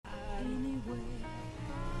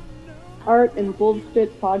Art and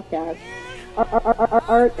Bullshit Podcast.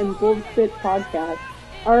 Art and Bullshit Podcast.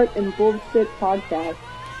 Art and Bullshit Podcast.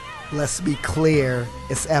 Let's be clear,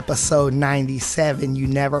 it's episode 97. You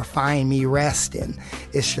never find me resting.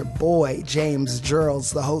 It's your boy, James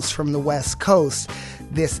Gerals, the host from the West Coast.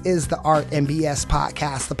 This is the Art and BS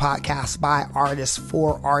Podcast, the podcast by artists,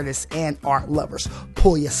 for artists, and art lovers.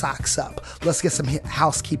 Pull your socks up. Let's get some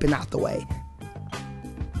housekeeping out the way.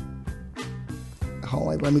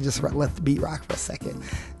 Hold on, let me just let the beat rock for a second.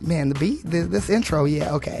 Man, the beat, this intro,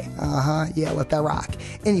 yeah, okay. Yeah, let that rock.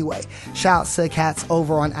 Anyway, shout out to the cats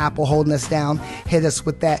over on Apple holding us down. Hit us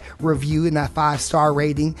with that review and that 5-star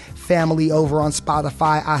rating. Family over on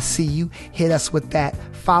Spotify, I see you. Hit us with that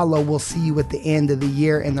follow. We'll see you at the end of the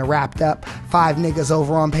year in the wrapped up. 5 niggas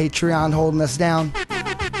over on Patreon holding us down.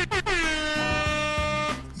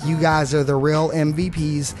 You guys are the real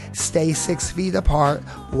MVPs. Stay 6 feet apart.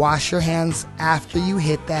 Wash your hands after you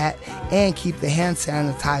hit that. And keep the hand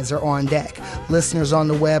sanitizer on deck. Listeners on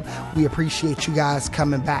the web, we appreciate you guys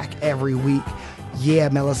coming back every week. Yeah,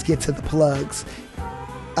 man, let's get to the plugs.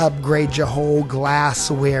 Upgrade your whole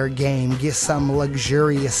glassware game. Get something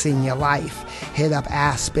luxurious in your life. Hit up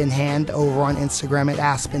Aspen Hand over on Instagram at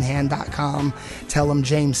aspenhand.com. Tell them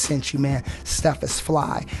James sent you, man. Stuff is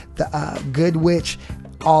fly. The Good Witch,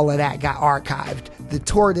 all of that got archived. The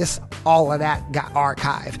Tortoise, all of that got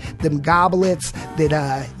archived. Them goblets,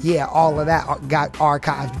 all of that got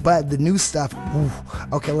archived. But the new stuff,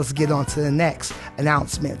 okay, let's get on to the next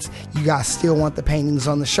announcements. You guys still want the paintings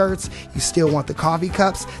on the shirts. You still want the coffee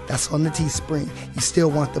cups. That's on the Teespring. You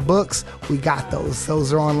still want the books. We got those.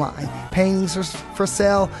 Those are online. Paintings are for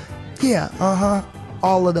sale. Yeah,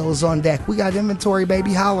 all of those on deck. We got inventory,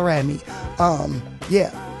 baby. Holler at me.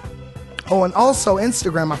 Yeah. Oh, and also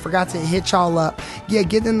Instagram, I forgot to hit y'all up. Yeah,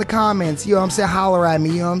 get in the comments. You know what I'm saying? Holler at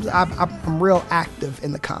me. You know what I'm real active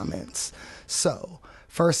in the comments. So,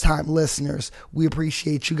 first time listeners, we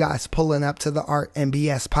appreciate you guys pulling up to the Art and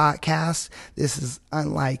BS podcast. This is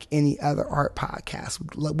unlike any other art podcast.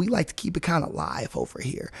 We like to keep it kind of live over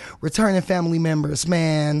here. Returning family members,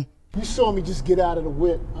 man. You saw me just get out of the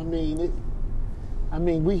whip. I mean,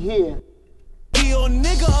 we here. Ill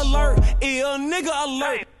nigga alert. Ill nigga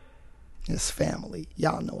alert. It's family.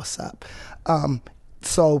 Y'all know what's up.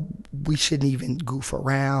 So we shouldn't even goof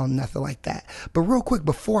around, nothing like that. But real quick,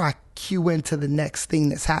 before I cue into the next thing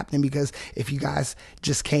that's happening, because if you guys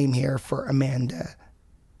just came here for Amanda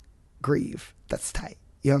Greive, that's tight.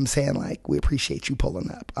 You know what I'm saying? Like, we appreciate you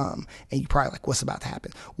pulling up. And you probably like, what's about to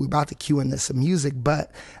happen? We're about to cue into some music,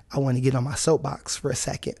 but I want to get on my soapbox for a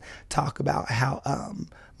second. Talk about how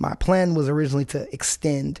my plan was originally to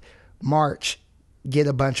extend March, get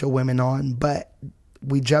a bunch of women on, but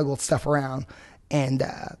we juggled stuff around. And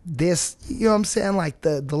this, you know what I'm saying? Like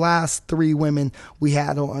the last 3 women we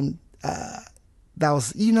had on, that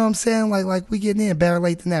was, you know what I'm saying? Like we getting in, better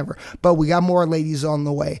late than never. But we got more ladies on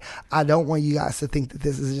the way. I don't want you guys to think that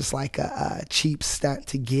this is just like a cheap stunt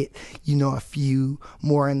to get, a few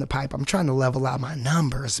more in the pipe. I'm trying to level out my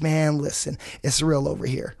numbers, man. Listen, it's real over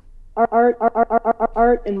here.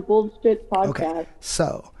 Art and Bullshit Podcast. Okay,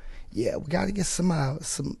 so yeah, we got to get some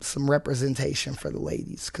representation for the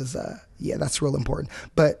ladies, because yeah, that's real important.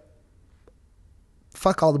 But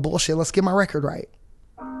fuck all the bullshit. Let's get my record right.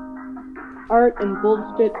 Art and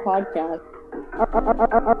Bullshit Podcast.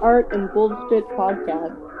 Art and Bullshit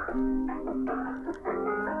Podcast.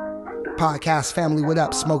 Podcast family, what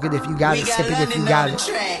up? Smoke it if you got it. Sip it if you got it.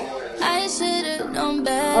 I should've known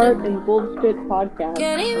better. Art and Bullshit Podcast.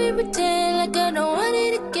 Can't even pretend like I don't want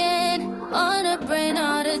it again. On the brain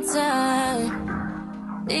all the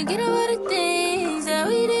time. Thinking about the things that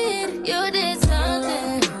we did. You did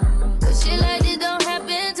something. But shit like this don't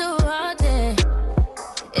happen too often.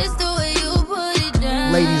 It's the way you put it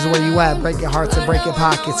down. Ladies, where you at? Break your hearts and break your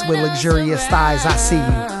pockets with luxurious thighs. I see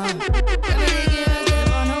you.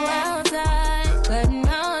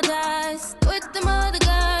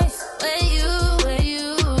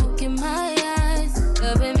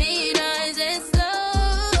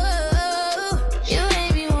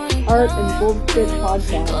 Art and Bullshit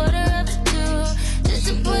Podcast.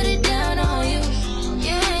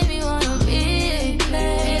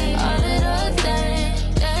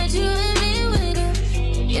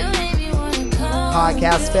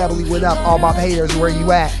 Podcast family, what up? All my haters, where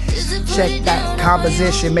you at? Check that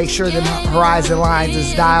composition. Make sure them horizon lines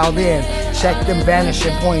is dialed in. Check them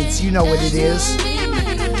vanishing points. You know what it is.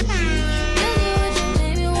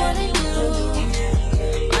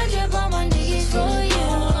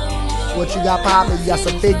 What you got popping? You got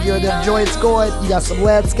some figurative joints going. You got some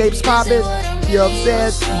landscapes popping. You know what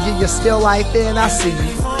I'm saying? You get your still life in. I see you.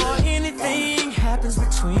 Before anything happens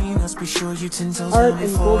between us, be sure you 10 toes Art down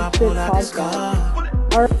and before I Bullshit pull out this Podcast. car.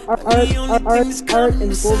 Art and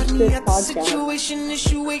Beside me Bullshit at the Podcast. situation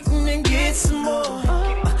is you waiting and get some more.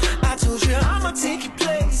 I told you I'ma take your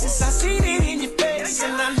places. I seen it in your face,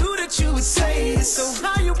 and I knew that you would say it. So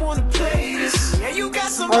how you wanna play this? Yeah, you got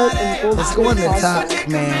somebody. Let's go in the top,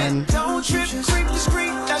 man. Don't trip, creep the street.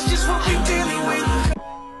 That's just what we dealing with.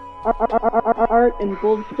 Art and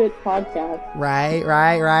Bullshit Podcast.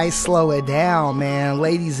 Right. Slow it down, man.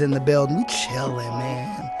 Ladies in the building, we chilling,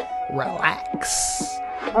 man. Relax.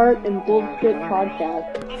 Art and Bullshit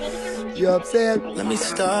Podcast. You know what I'm saying? Let me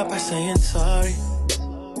start by saying sorry.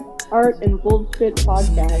 Art and Bullshit Some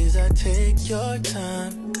Podcast. days I take your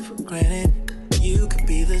time for granted. You could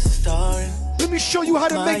be the star in Let me show you how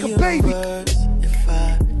to my make a baby. universe. If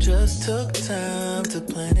I just took time to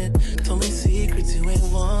plan it, told me secrets you ain't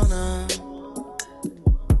wanna.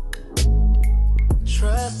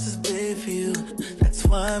 Trust is big for you, that's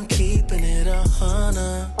why I'm keeping it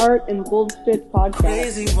 100. Art and Bullshit Podcast.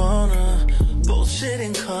 Crazy wanna bullshit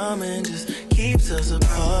in common just keeps us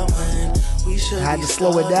apart when we should. I had be to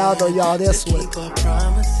slow it down though, y'all, this to one. keep our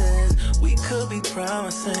promises. We could be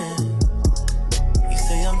promising. You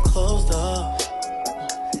say I'm closed off.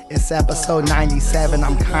 It's episode 97.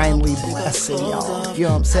 I'm kindly blessing y'all. You know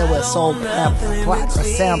what I'm saying? With soul plot or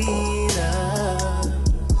sample.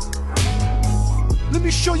 Let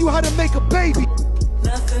me show you how to make a baby.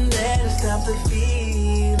 Nothing there to stop the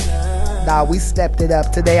feeling. Nah, we stepped it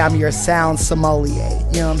up. Today I'm your sound sommelier.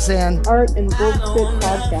 You know what I'm saying? Art and Bullshit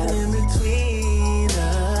Podcast. In between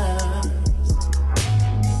us.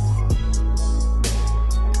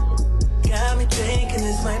 Got me thinking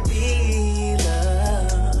this might be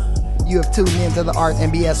love. You have tuned into the Art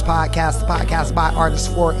and BS podcast, the podcast by artists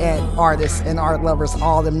for and artists and art lovers,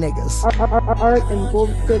 all them niggas. Art and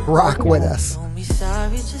Bullshit Rock Podcast. with us. Don't be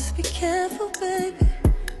sorry, just be careful, baby.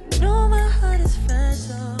 You know my heart is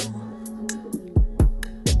fragile.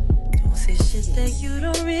 Don't say shit that you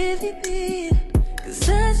don't really mean, 'cause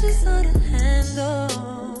that's just hard to handle.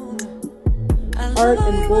 I love Art how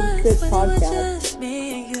and it Bullshit was when it was Podcast. just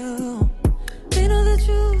me and you. We know the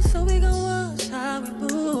truth, so we gon' watch how we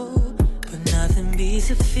move. But nothing beats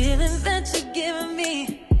the feeling that you're giving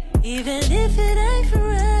me, even if it ain't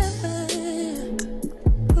forever.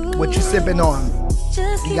 What you sipping on?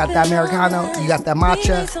 You got that Americano? You got that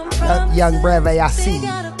matcha? That young Breve, I see.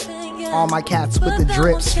 All my cats with the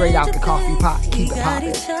drip straight out the coffee pot. Keep it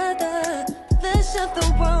popping. Let's shut the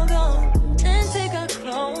world on and take our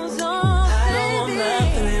clothes off. I want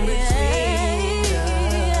nothing in between.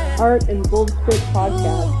 Art and Bullshit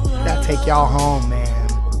Podcast. Gotta take y'all home, man.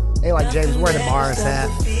 They like, James, where the bars at?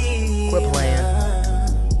 Quit playing.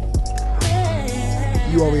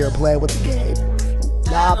 You over here playing with the game.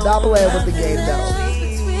 Nah, I'm not playing with the game, though.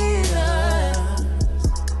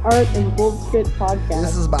 Art and Bullshit This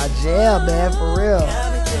Podcast. is my jam, man, for real.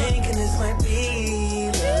 Got me thinking this might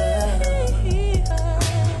be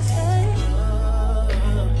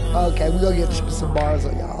love. Okay, we gonna get some bars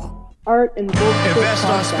on y'all. Art and Bullshit Invest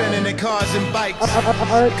on Podcast. spending in cars and bikes.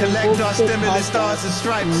 Art and Collect our Bullshit stimulus Podcast. stars and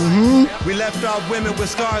stripes. We left our women with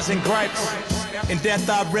scars and gripes. In death,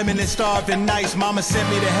 our reminisced starving nights. Mama sent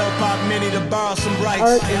me to help out many to borrow some rights.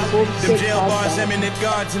 Art and Bullshit Them jail bars, Podcast. eminent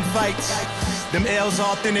guards and fights. Them L's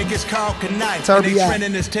authentic as Carl Knight. Turn And they me up.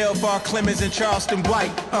 trending as Telfar Clemens and Charleston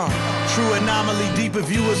White. True anomaly, deeper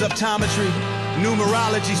viewers optometry.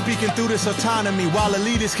 Numerology speaking through this autonomy. While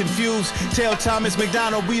elitists confused, tell Thomas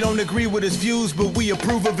McDonald we don't agree with his views, but we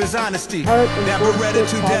approve of his honesty. Art and That Beretta Bullshit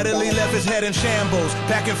too deadly Podcast. left his head in shambles.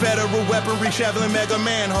 Packing federal weaponry, shoveling mega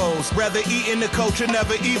manholes. Rather eating the culture,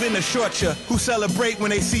 never even a short ya. Who celebrate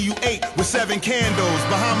when they see you 8 with 7 candles.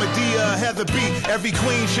 Bahamadia, Heather B. Every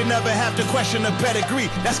queen should never have to question a pedigree.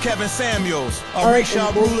 That's Kevin Samuels. A Art racial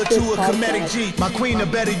and ruler to a Bullshit comedic Podcast. G. My queen, a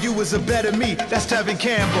better you is a better me. That's Tevin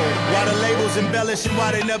Campbell. Why the labels embellish and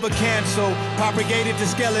why they never cancel. Propagated the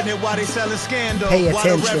skeleton while they selling scandal. Pay Why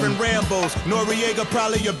the attention. Reverend Rambos. Noriega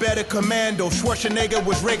probably a better commando. Schwarzenegger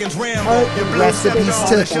was Reagan's Rambo. Art And and Blue Rest in stepped peace on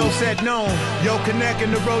to the him. show said no. Yo, connect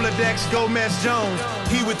in the Rolodex, Gomez Jones.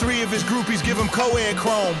 He with 3 of his groupies give him co-ed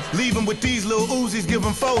chrome. Leave him with these little Uzis, give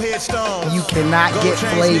him 4 headstones. You cannot Gold get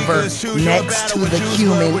chain flavor sneakers, choose your next battle to with the Juice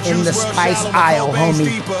cumin WRLD, in the Juice WRLD spice shallow, aisle, Cobain's homie.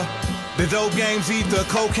 deeper. The dope games eat the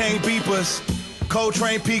cocaine beepers.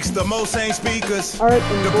 Coltrane peaks, the Mosane speakers. Art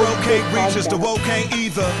and The bro Bullshit can't reach us, the Podcast. woke can't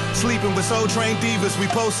either. Sleeping with soul train divas, we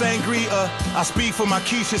post sangria. I speak for my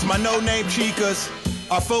quiches, my no-name chicas.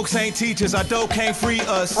 Our folks ain't teachers, our dough can't free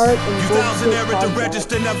us. Art You and thousand bullshit era, the podcast.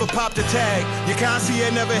 register never popped a tag. Your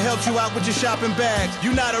concierge never helped you out with your shopping bags.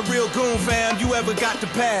 You not a real goon fam, you ever got to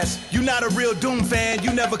pass. You not a real Doom fan,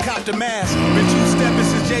 you never copped a mask. Been two-stepping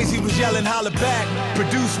since Jay-Z was yelling holla back.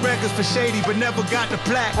 Produced records for Shady, but never got the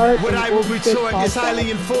plaque. Art What and I would bullshit retort is podcast.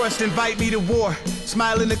 highly enforced, invite me to war.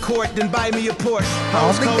 Smile in the court, then buy me a Porsche. I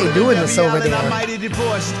don't think they doing this over there. I might have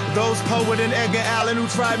divorced. Those poet and Edgar Allan who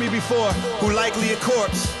tried me before, who likely a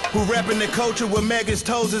corpse, who repping the culture where Megan's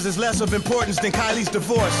toes is less of importance than Kylie's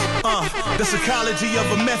divorce. The psychology of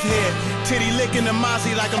a meth head, titty licking the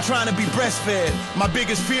mozzie like I'm trying to be breastfed. My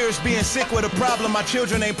biggest fear is being sick with a problem. My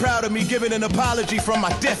children ain't proud of me giving an apology from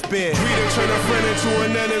my deathbed. We done turn a friend into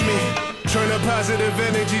an enemy. Turn a positive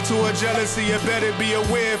energy to a jealousy. You better be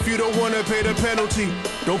aware if you don't want to pay the penalty.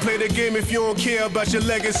 Don't play the game if you don't care about your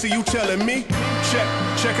legacy. You telling me?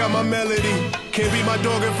 Check out my melody. Can't be my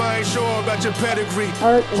dog if I ain't sure about your pedigree.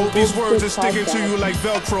 Art and Hope these words bullshit are sticking to podcast. you like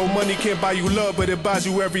Velcro. Money can't buy you love, but it buys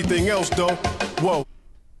you everything else, though. Whoa.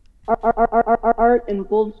 Art and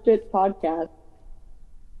bullshit podcast.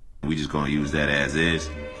 We just gonna use that as is.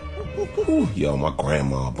 Yo, my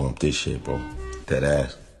grandma bumped this shit, bro. That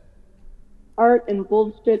ass. Art and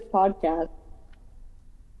bullshit podcast.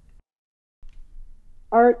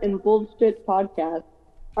 Art and bullshit podcast.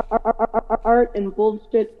 Art and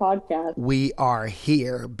bullshit podcast. We are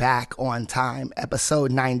here back on time,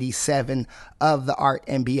 episode 97 of the Art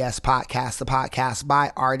MBS podcast, the podcast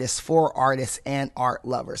by artists, for artists, and art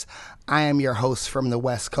lovers. I am your host from the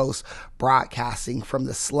West Coast, broadcasting from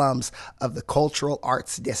the slums of the Cultural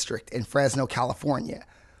Arts District in Fresno, California.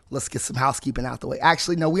 Let's get some housekeeping out the way.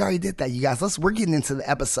 Actually, no, we already did that, you guys. We're getting into the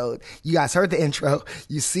episode. You guys heard the intro.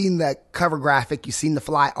 You've seen the cover graphic. You've seen the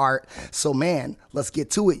fly art. So, man, let's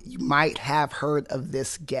get to it. You might have heard of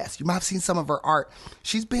this guest. You might have seen some of her art.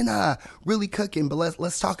 She's been really cooking, but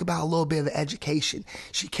let's talk about a little bit of the education.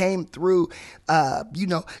 She came through,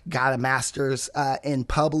 got a master's in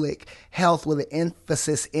public health with an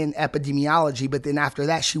emphasis in epidemiology. But then after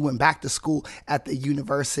that, she went back to school at the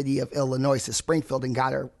University of Illinois at Springfield and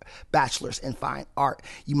got her bachelor's in fine art.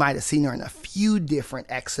 You might have seen her in a few different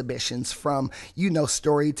exhibitions from,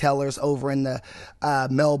 storytellers over in the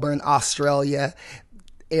Melbourne, Australia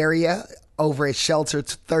area, over at Shelter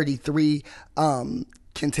 33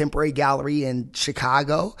 Contemporary Gallery in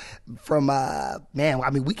Chicago. From,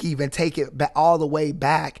 we can even take it all the way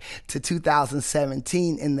back to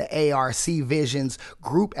 2017 in the ARC Visions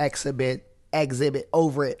group exhibit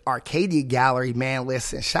over at Arcadia Gallery. Man,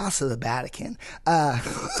 listen, shouts to the Vatican.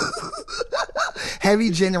 Heavy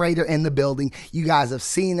generator in the building. You guys have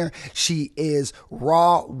seen her. She is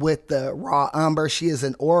raw with the raw umber. She is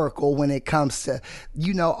an oracle when it comes to,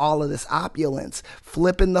 all of this opulence,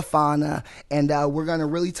 flipping the fauna. And we're going to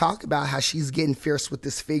really talk about how she's getting fierce with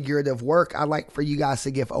this figurative work. I'd like for you guys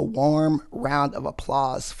to give a warm round of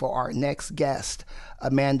applause for our next guest,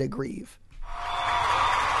 Amanda Greive.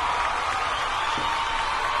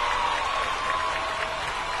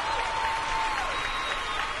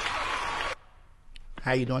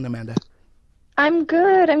 How you doing, Amanda? I'm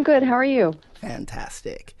good. How are you?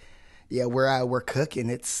 Fantastic. Yeah, we're cooking.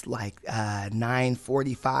 It's like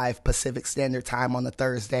 9:45 Pacific Standard Time on a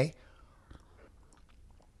Thursday.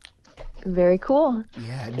 Very cool.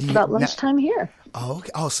 Yeah, it's about lunchtime here. Oh, okay.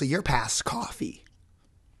 Oh, so you're past coffee.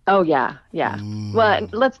 Oh yeah. Well,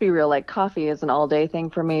 let's be real. Like, coffee is an all-day thing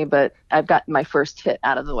for me, but I've got my first hit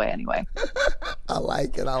out of the way anyway. I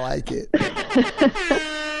like it.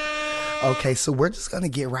 Okay, so we're just going to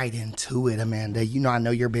get right into it, Amanda. I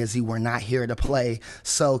know you're busy. We're not here to play.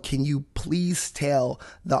 So can you please tell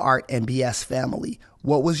the Art MBS family,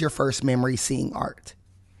 what was your first memory seeing art?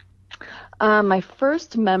 My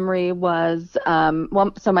first memory was,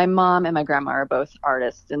 so my mom and my grandma are both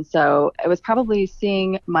artists. And so it was probably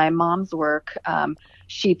seeing my mom's work.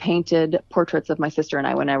 She painted portraits of my sister and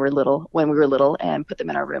I when we were little, and put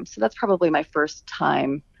them in our room. So that's probably my first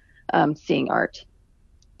time seeing art.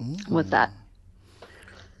 Was that.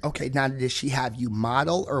 Okay, now did she have you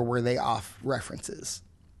model, or were they off references?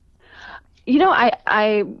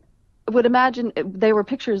 I would imagine they were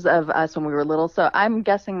pictures of us when we were little, so I'm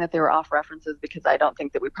guessing that they were off references because I don't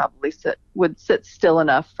think that we probably would sit still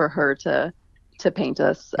enough for her to paint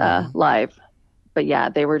us live. But yeah,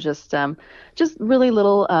 they were just really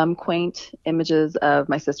little quaint images of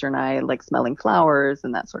my sister and I, like smelling flowers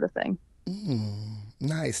and that sort of thing.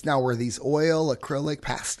 Nice. Now, were these oil, acrylic,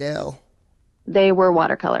 pastel? They were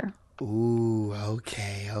watercolor. Ooh,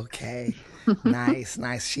 okay. Nice.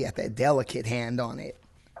 She had that delicate hand on it.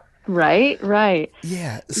 Right.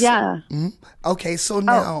 Yeah. Yeah. Okay, so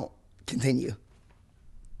now, continue.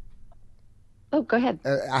 Oh, go ahead.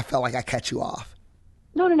 I felt like I cut you off.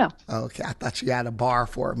 No. Okay, I thought you had a bar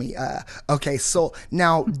for me. Okay, so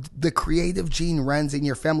now the creative gene runs in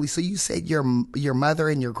your family. So you said your mother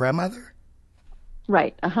and your grandmother?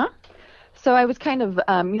 Right. So I was kind of,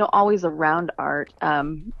 always around art,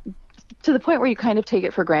 to the point where you kind of take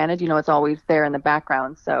it for granted. It's always there in the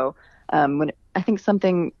background. So when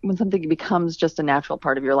something becomes just a natural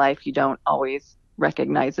part of your life, you don't always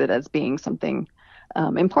recognize it as being something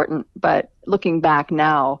important. But looking back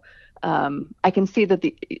now, I can see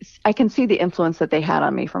the influence that they had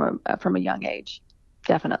on me from a young age.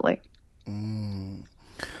 Definitely.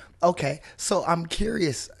 Okay, so I'm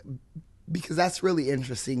curious, because that's really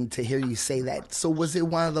interesting to hear you say that. So was it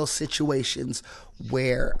one of those situations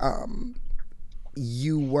where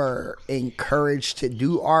you were encouraged to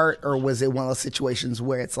do art, or was it one of those situations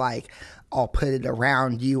where it's like, I'll put it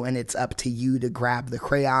around you and it's up to you to grab the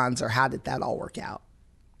crayons, or how did that all work out?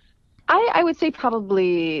 I would say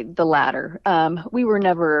probably the latter. We were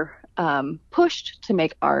never pushed to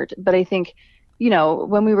make art, but I think,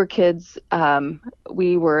 when we were kids,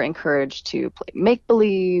 we were encouraged to play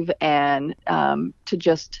make-believe and to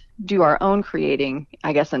just do our own creating,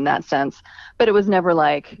 I guess, in that sense. But it was never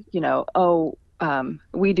like,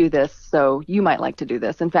 we do this, so you might like to do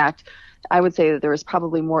this. In fact, I would say that there was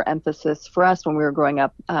probably more emphasis for us when we were growing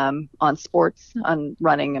up on sports, on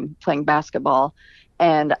running and playing basketball.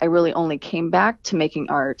 And I really only came back to making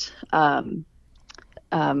art probably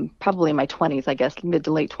in my 20s, I guess, mid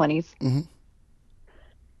to late 20s. Mm-hmm.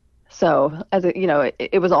 So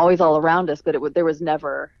it was always all around us, but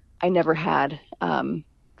I never had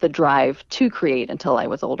the drive to create until I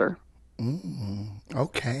was older.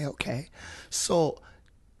 Okay. So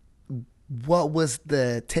what was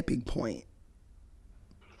the tipping point?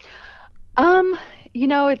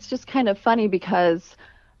 It's just kind of funny because,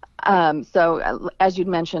 so as you'd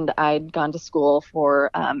mentioned, I'd gone to school for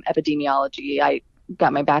epidemiology. I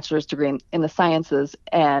got my bachelor's degree in the sciences,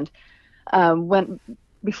 and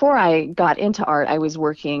before I got into art, I was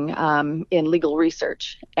working in legal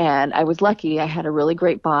research, and I was lucky. I had a really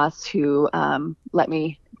great boss who let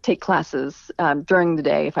me take classes during the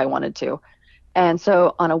day if I wanted to. And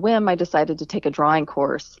so on a whim, I decided to take a drawing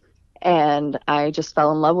course, and I just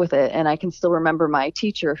fell in love with it. And I can still remember my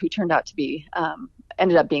teacher, who turned out to be,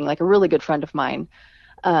 ended up being like a really good friend of mine,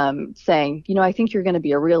 saying, I think you're going to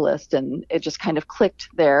be a realist. And it just kind of clicked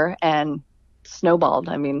there and snowballed.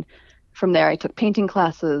 I mean, from there, I took painting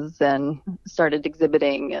classes and started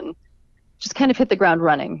exhibiting and just kind of hit the ground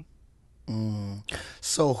running.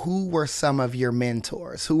 So who were some of your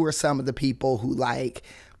mentors? Who were some of the people who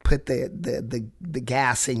put the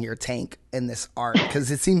gas in your tank in this art?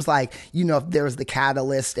 Because it seems like, if there was the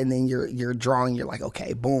catalyst and then you're drawing, you're like,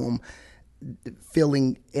 okay, boom,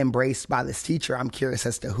 feeling embraced by this teacher. I'm curious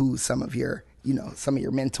as to who some of your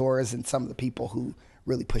mentors and some of the people who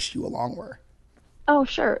really pushed you along were. Oh,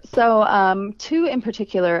 sure. So two in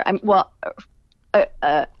particular,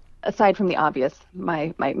 aside from the obvious,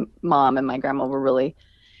 my mom and my grandma were really,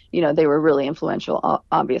 they were really influential,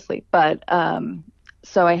 obviously. But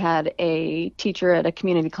so I had a teacher at a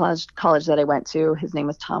community college that I went to. His name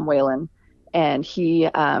was Tom Whalen, and he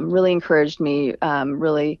really encouraged me,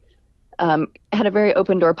 had a very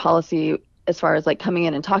open door policy as far as coming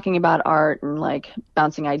in and talking about art and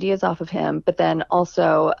bouncing ideas off of him. But then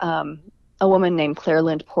also a woman named Claire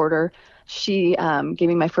Lind Porter, she gave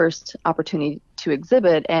me my first opportunity to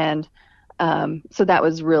exhibit. And so that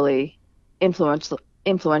was really influential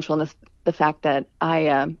in the fact that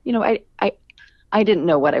I didn't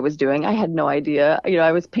know what I was doing. I had no idea.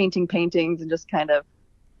 I was painting paintings and just kind of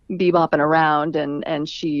bebopping around, and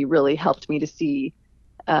she really helped me to see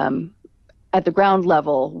at the ground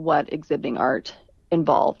level what exhibiting art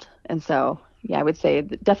involved. And so, yeah, I would say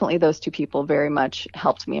that definitely those two people very much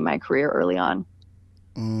helped me in my career early on.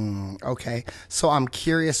 Okay. So I'm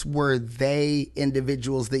curious, were they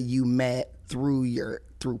individuals that you met through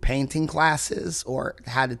painting classes, or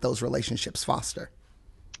how did those relationships foster?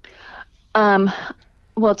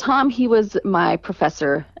 Well, Tom, he was my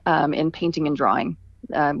professor in painting and drawing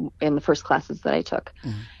in the first classes that I took.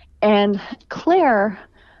 Mm-hmm. And Claire,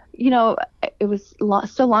 it was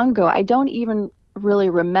so long ago, I don't even really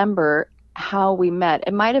remember how we met.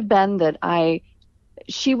 It might have been that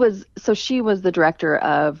she was the director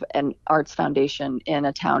of an arts foundation in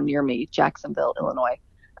a town near me, Jacksonville, Illinois,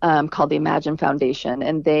 called the Imagine Foundation.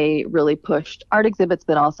 And they really pushed art exhibits,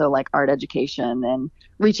 but also art education and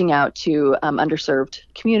reaching out to underserved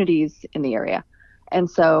communities in the area. And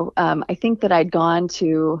so I think that I'd gone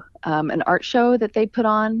to an art show that they put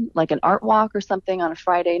on, like an art walk or something on a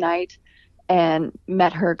Friday night. and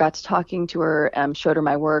met her, got to talking to her, showed her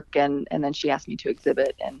my work, and then she asked me to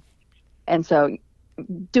exhibit. And so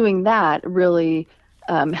doing that really,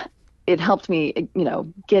 it helped me,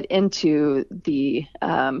 get into the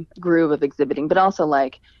groove of exhibiting, but also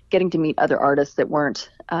like getting to meet other artists that weren't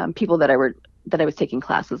people that I was taking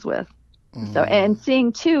classes with. Mm-hmm. So, and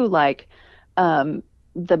seeing too, like,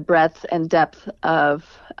 the breadth and depth of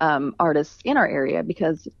artists in our area,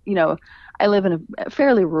 because, I live in a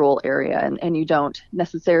fairly rural area, and you don't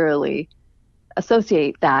necessarily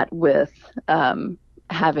associate that with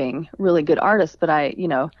having really good artists. But I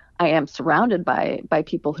am surrounded by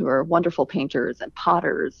people who are wonderful painters and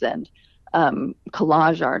potters and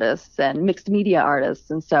collage artists and mixed media artists.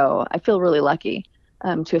 And so I feel really lucky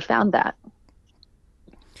to have found that.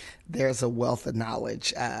 There's a wealth of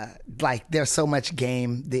knowledge. Like, there's so much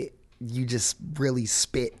game that you just really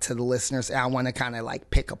spit to the listeners. And I want to kind of like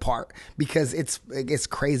pick apart, because it's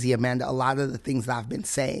crazy, Amanda. A lot of the things that I've been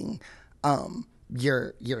saying,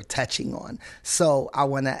 you're touching on. So I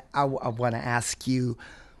want to ask you,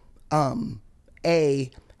 how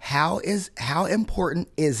important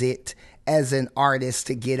is it as an artist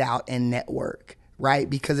to get out and network, right?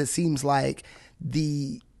 Because it seems like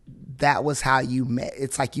that was how you met.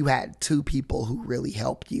 It's like you had two people who really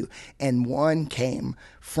helped you, and one came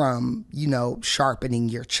from, sharpening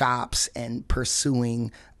your chops and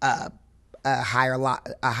pursuing a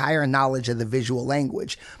higher knowledge of the visual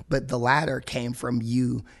language, but the latter came from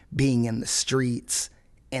you being in the streets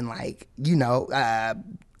and like,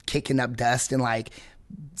 kicking up dust and like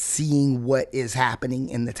seeing what is happening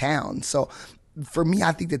in the town. So for me,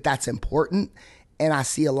 I think that that's important. And I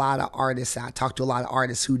see a lot of artists, I talk to a lot of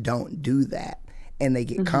artists who don't do that, and they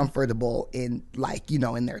get mm-hmm. comfortable in like,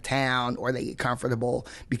 in their town, or they get comfortable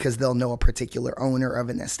because they'll know a particular owner of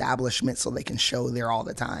an establishment so they can show there all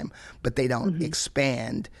the time, but they don't mm-hmm.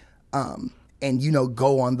 expand and,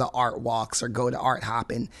 go on the art walks or go to art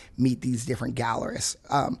hop and meet these different gallerists.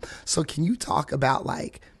 So can you talk about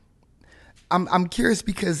like, I'm curious,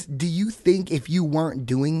 because do you think if you weren't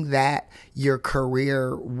doing that, your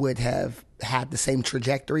career would have had the same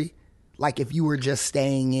trajectory? Like if you were just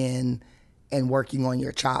staying in and working on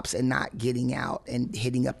your chops and not getting out and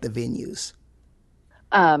hitting up the venues?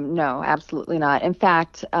 No, absolutely not. In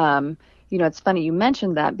fact, it's funny you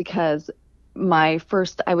mentioned that, because my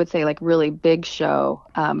first, I would say, like really big show,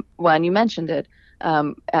 when you mentioned it,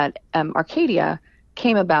 at Arcadia,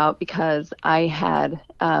 came about because I had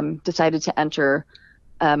decided to enter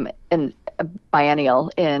a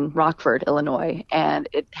biennial in Rockford, Illinois, and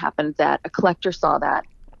it happened that a collector saw that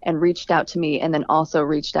and reached out to me, and then also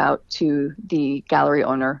reached out to the gallery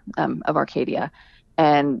owner of Arcadia,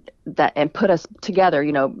 and put us together.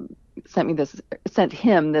 Sent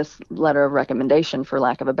him this letter of recommendation, for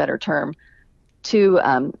lack of a better term, to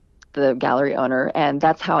the gallery owner, and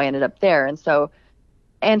that's how I ended up there.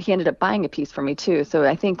 And he ended up buying a piece for me too. So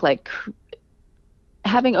I think like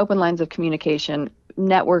having open lines of communication,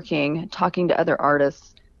 networking, talking to other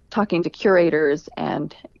artists, talking to curators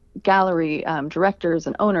and gallery directors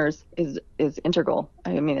and owners is integral.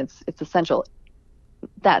 I mean, it's essential.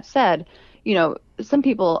 That said, some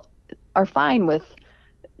people are fine with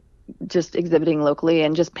just exhibiting locally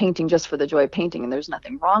and just painting just for the joy of painting, and there's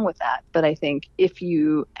nothing wrong with that. But I think if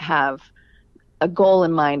you have a goal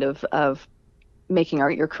in mind of making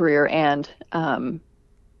art your career and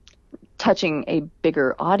touching a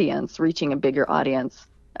bigger audience, reaching a bigger audience,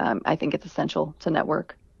 I think it's essential to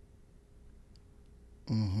network.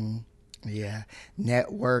 Mm-hmm. Yeah.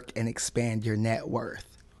 Network and expand your net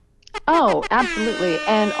worth. Oh, absolutely.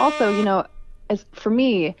 And also, as for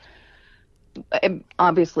me,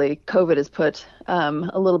 obviously COVID has put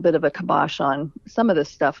a little bit of a kibosh on some of this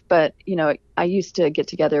stuff, but, I used to get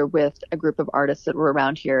together with a group of artists that were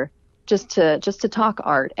around here just to talk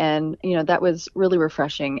art. And, that was really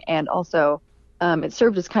refreshing. And also, it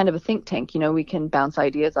served as kind of a think tank. We can bounce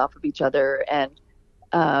ideas off of each other and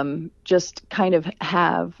just kind of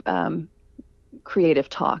have creative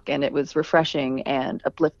talk. And it was refreshing and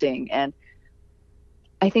uplifting. And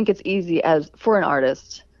I think it's easy as an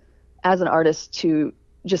artist to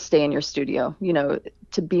just stay in your studio,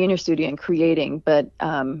 to be in your studio and creating, but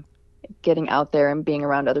getting out there and being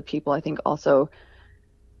around other people, I think also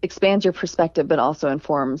expands your perspective, but also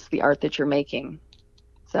informs the art that you're making.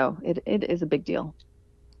 So it is a big deal.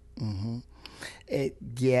 Mm-hmm.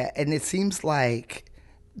 And it seems like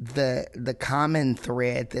the common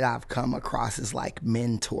thread that I've come across is like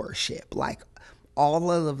mentorship. Like all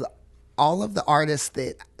of the artists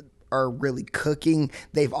that are really cooking,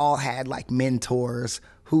 they've all had like mentors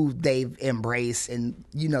who they've embraced and,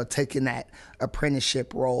 you know, taken that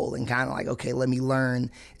apprenticeship role and kind of like, okay, let me learn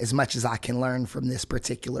as much as I can learn from this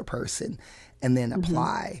particular person and then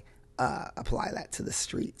apply that to the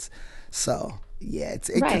streets. So yeah,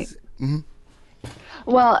 Right. mhm.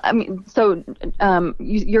 Well, I mean, so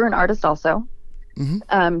you're an artist also.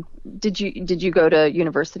 Did you go to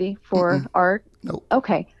university for art? Nope.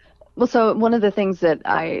 Okay. Well, so one of the things that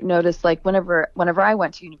I noticed, like whenever I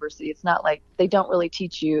went to university, it's not like they don't really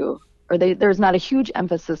teach you, or there's not a huge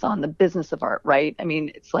emphasis on the business of art, right? I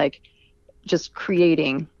mean, it's like just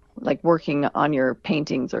creating, like working on your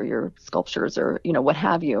paintings or your sculptures or, you know, what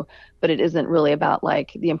have you. But it isn't really about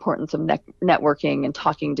like the importance of networking and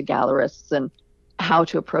talking to gallerists and how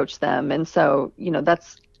to approach them. And so, you know,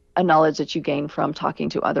 that's a knowledge that you gain from talking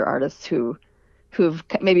to other artists who've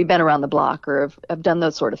maybe been around the block or have done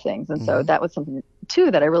those sort of things. And so that was something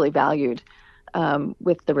too that I really valued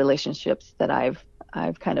with the relationships that I've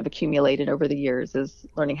kind of accumulated over the years, is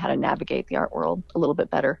learning how to navigate the art world a little bit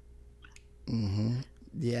better.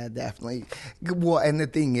 Yeah, definitely. Well, and the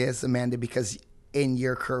thing is, Amanda, because in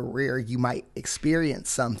your career, you might experience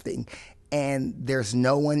something and there's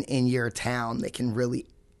no one in your town that can really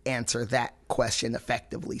answer that question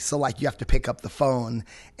effectively. So like you have to pick up the phone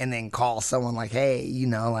and then call someone like, hey, you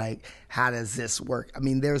know, like, how does this work? I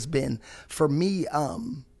mean, there's been, for me,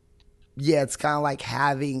 yeah, it's kind of like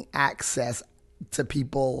having access to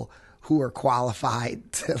people who are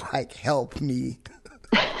qualified to like help me.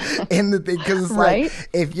 And the thing, because it's Right. like,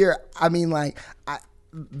 if you're, I mean, like,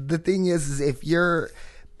 the thing is if you're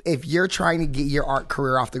trying to get your art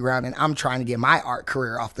career off the ground and I'm trying to get my art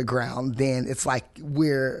career off the ground, then it's like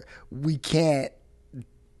we can't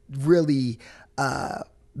really,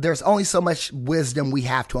 there's only so much wisdom we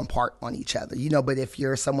have to impart on each other, you know. But if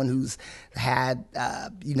you're someone who's had,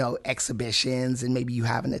 you know, exhibitions and maybe you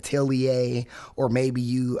have an atelier, or maybe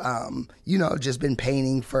you, you know, just been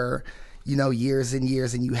painting for, you know, years and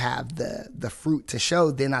years, and you have the fruit to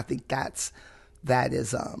show, then I think that's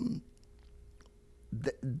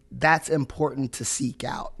important to seek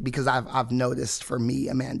out, because I've noticed for me,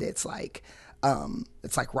 Amanda, it's like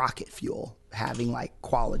rocket fuel having like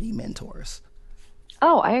quality mentors.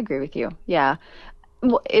 Oh, I agree with you. Yeah.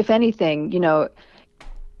 Well, if anything, you know,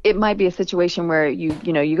 it might be a situation where you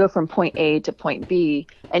go from point A to point B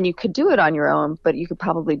and you could do it on your own, but you could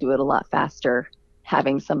probably do it a lot faster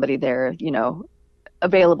having somebody there, you know,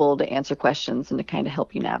 available to answer questions and to kind of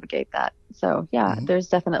help you navigate that. So yeah, there's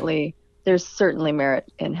certainly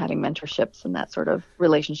merit in having mentorships and that sort of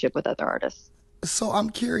relationship with other artists. So I'm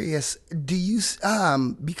curious, do you,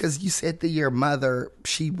 because you said that your mother,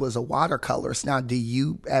 she was a watercolorist. Now, do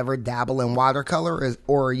you ever dabble in watercolor,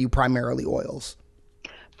 or are you primarily oils?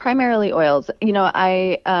 Primarily oils. You know,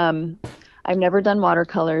 I've never done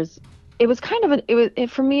watercolors. It was kind of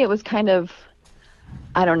for me, it was kind of,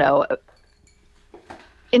 I don't know.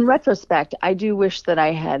 In retrospect, I do wish that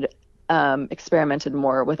I had experimented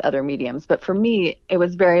more with other mediums. But for me, it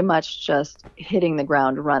was very much just hitting the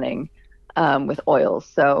ground running with oils.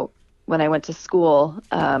 So when I went to school,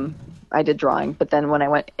 I did drawing. But then when I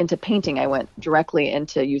went into painting, I went directly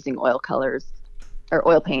into using oil colors or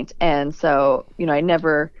oil paint. And so, you know,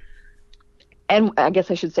 and I guess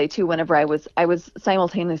I should say too, whenever I was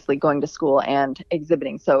simultaneously going to school and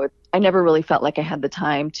exhibiting. So I never really felt like I had the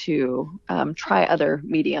time to try other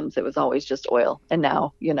mediums. It was always just oil. And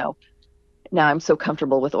now, you know, now I'm so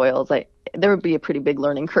comfortable with oils. There would be a pretty big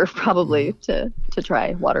learning curve probably to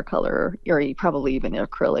try watercolor or probably even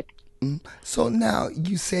acrylic. So now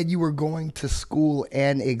you said you were going to school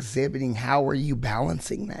and exhibiting. How were you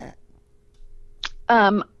balancing that?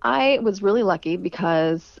 I was really lucky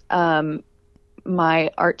because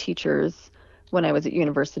my art teachers, when I was at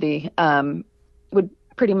university, would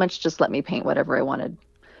pretty much just let me paint whatever I wanted.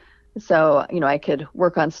 So, you know, I could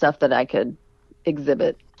work on stuff that I could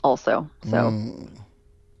exhibit also. So,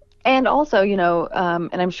 and also, you know,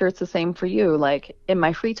 and I'm sure it's the same for you, like in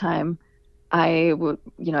my free time, I would,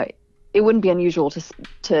 you know, it wouldn't be unusual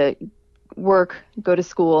to work, go to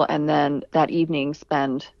school, and then that evening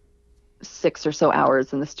spend 6 or so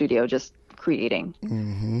hours in the studio just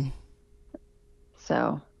creating.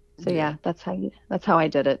 So yeah, that's how I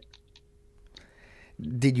did it.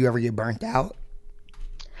 Did you ever get burnt out?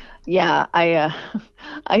 Yeah, I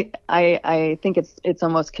think it's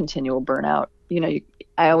almost continual burnout. You know,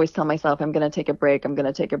 I always tell myself I'm going to take a break, and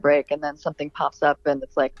then something pops up and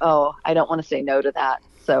it's like, oh, I don't want to say no to that.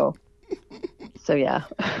 So yeah.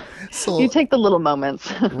 So you take the little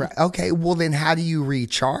moments. Right. Okay. Well, then how do you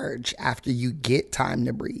recharge after you get time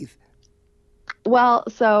to breathe? Well,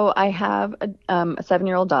 so I have a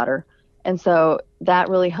 7-year-old daughter, And so that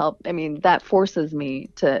really helped. I mean, that forces me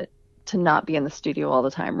to not be in the studio all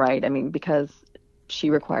the time, right? I mean, because she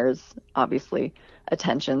requires obviously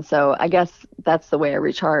attention. So I guess that's the way I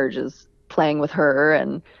recharge, is playing with her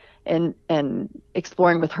and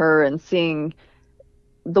exploring with her, and seeing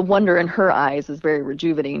the wonder in her eyes is very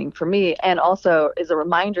rejuvenating for me, and also is a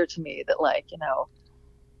reminder to me that, like,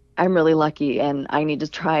 I'm really lucky, and I need to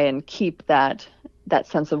try and keep that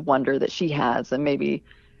sense of wonder that she has, and maybe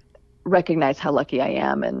recognize how lucky I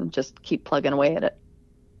am and just keep plugging away at it.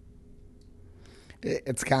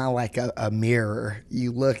 It's kind of like a mirror.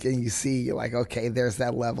 You look and you see, you're like, okay, there's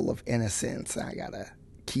that level of innocence. I gotta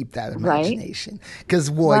keep that imagination.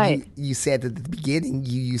 Because, you said at the beginning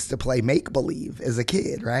you used to play make believe as a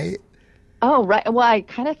kid, right? Oh, right. Well, I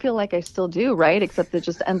kind of feel like I still do, right? Except it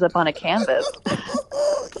just ends up on a canvas.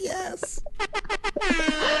 Yes.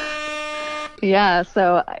 Yeah.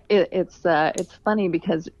 So it's funny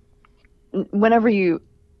because whenever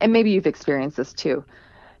and maybe you've experienced this too.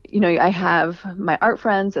 I have my art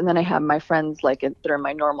friends, and then I have my friends that are in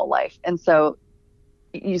my normal life. And so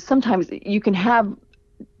sometimes you can have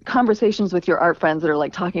conversations with your art friends that are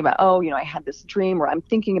like talking about, I had this dream, or I'm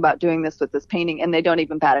thinking about doing this with this painting, and they don't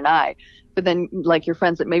even bat an eye. But then like your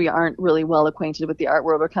friends that maybe aren't really well acquainted with the art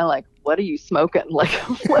world are kind of like, what are you smoking? Like,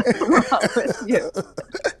 what's wrong with you?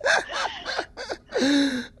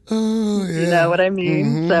 Oh, yeah. You know what I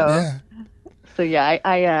mean? Mm-hmm, So yeah,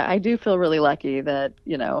 I do feel really lucky that,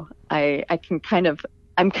 I can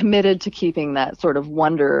I'm committed to keeping that sort of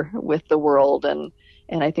wonder with the world. And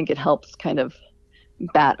I think it helps kind of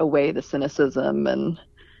bat away the cynicism and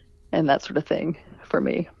that sort of thing for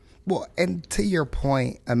me. Well, and to your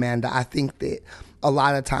point, Amanda, I think that a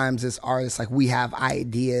lot of times as artists, like, we have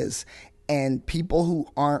ideas, and people who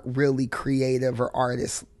aren't really creative or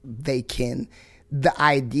artists, the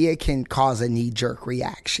idea can cause a knee-jerk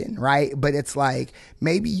reaction, right? But it's like,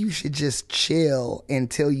 maybe you should just chill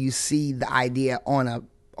until you see the idea on a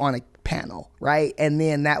panel, right? And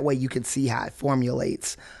then that way you can see how it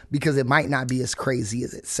formulates, because it might not be as crazy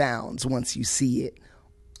as it sounds once you see it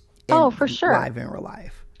for sure, live in real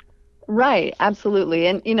life. Right, absolutely.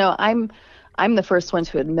 And I'm the first one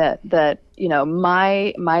to admit that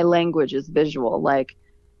my language is visual. Like,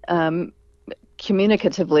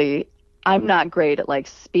 communicatively, I'm not great at like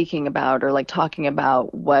speaking about or like talking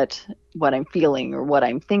about what I'm feeling or what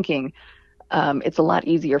I'm thinking. It's a lot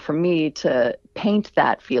easier for me to paint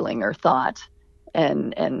that feeling or thought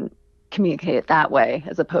and communicate it that way,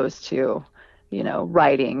 as opposed to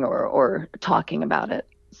writing or talking about it.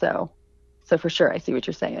 So for sure, I see what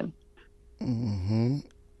you're saying. Mm-hmm.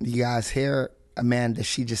 You guys hear Amanda?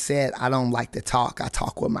 She just said, I don't like to talk. I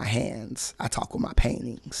talk with my hands. I talk with my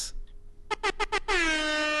paintings.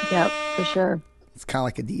 Yep, for sure. It's kind of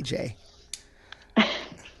like a DJ.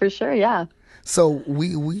 For sure, yeah. So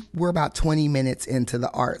we're about 20 minutes into the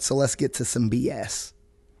art, so let's get to some BS.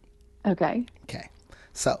 Okay.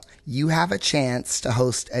 So you have a chance to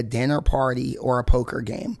host a dinner party or a poker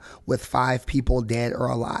game with 5 people dead or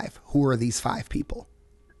alive. Who are these 5 people?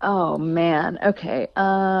 Oh, man. Okay.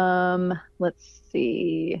 Let's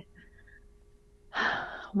see.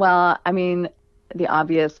 Well, I mean, the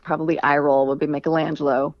obvious probably eye roll would be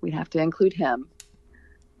Michelangelo. We'd have to include him.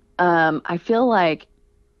 I feel like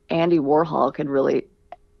Andy Warhol could really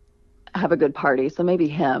have a good party, so maybe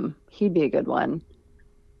him. He'd be a good one.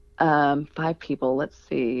 5 people. Let's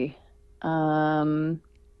see. Can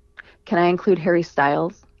I include Harry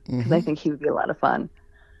Styles? Because I think he would be a lot of fun.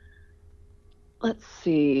 Let's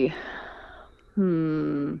see.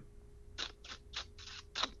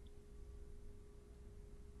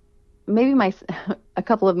 Maybe a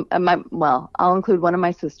couple of I'll include one of my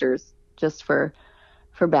sisters just for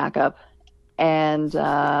backup. And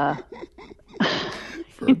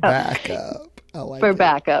backup. I like for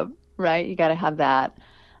backup, right? You got to have that.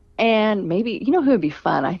 And maybe, who would be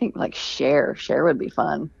fun? I think like Cher. Cher would be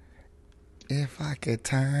fun. If I could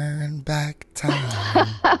turn back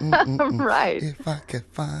time. Right. If I could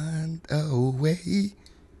find a way.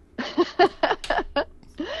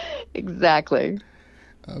 Exactly.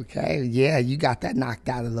 Okay. Yeah, you got that knocked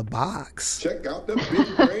out of the box. Check out the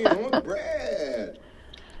big brain on Brad.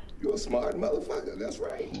 You're a smart motherfucker. That's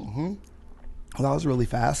right. Mm-hmm. Well, that was really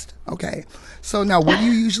fast. Okay. So now, what do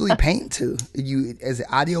you usually paint to? Is it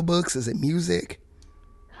audiobooks? Is it music?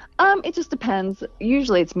 It just depends.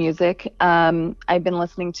 Usually it's music. I've been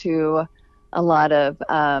listening to a lot of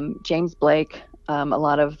James Blake, a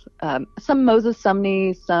lot of some Moses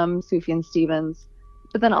Sumney, some Sufjan Stevens.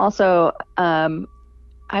 But then also, I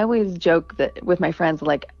always joke that with my friends,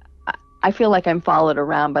 like, I feel like I'm followed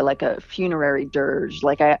around by like a funerary dirge.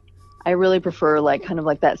 Like I really prefer like kind of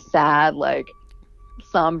like that sad, like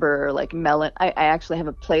somber, like I actually have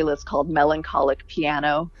a playlist called Melancholic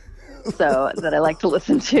Piano, so that I like to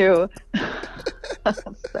listen to.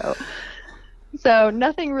 so so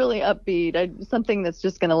nothing really upbeat. Something that's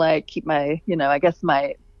just gonna like keep my, I guess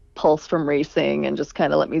my pulse from racing and just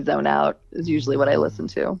kind of let me zone out is usually what I listen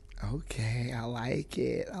to. Okay, I like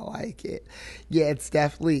it. I like it. Yeah, it's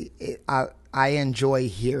definitely. I enjoy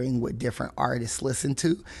hearing what different artists listen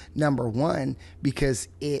to. Number one, because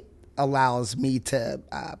it allows me to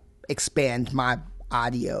expand my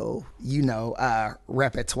audio,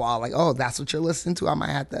 repertoire. Like, oh, that's what you're listening to. I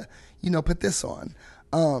might have to, put this on.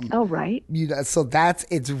 Oh, right. So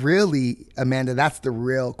it's really, Amanda, that's the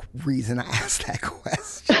real reason I asked that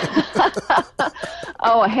question.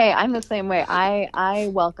 Oh, hey, I'm the same way. I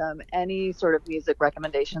welcome any sort of music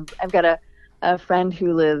recommendations. I've got a friend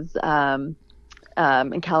who lives in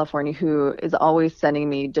California who is always sending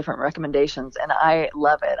me different recommendations, and I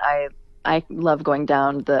love it. I love going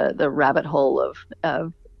down the rabbit hole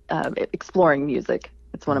of exploring music.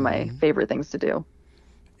 It's one of my favorite things to do.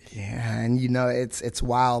 Yeah, and it's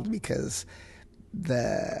wild because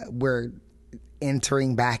we're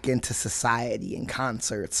entering back into society and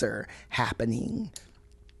concerts are happening,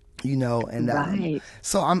 and right.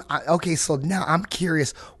 So okay. So now I'm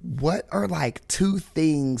curious, what are like two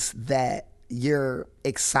things that you're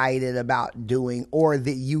excited about doing, or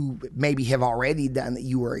that you maybe have already done that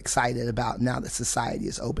you were excited about now that society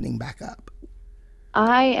is opening back up?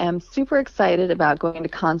 I am super excited about going to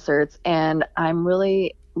concerts, and I'm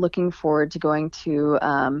really looking forward to going to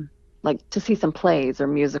to see some plays or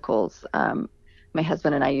musicals. My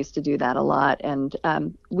husband and I used to do that a lot, and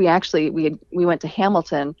we went to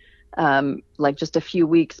Hamilton just a few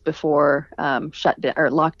weeks before shutdown or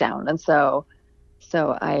lockdown, and so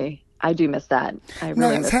I do miss that. I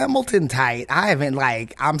really miss Hamilton tight. I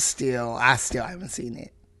still haven't seen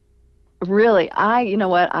it. Really, you know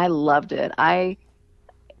what? I loved it.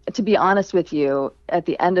 To be honest with you, at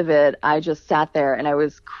the end of it, I just sat there and I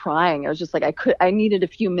was crying. I was just like, I needed a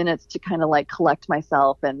few minutes to kind of like collect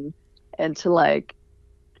myself and to like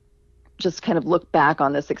just kind of look back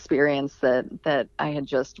on this experience that I had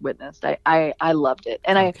just witnessed. I loved it.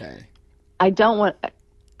 And I don't want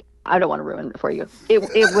to ruin it for you.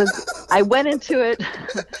 It was, I went into it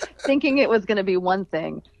thinking it was going to be one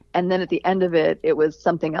thing. And then at the end of it, it was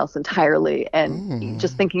something else entirely. And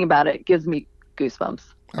just thinking about it gives me goosebumps.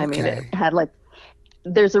 Okay. I mean, it had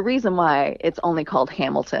there's a reason why it's only called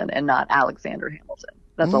Hamilton and not Alexander Hamilton.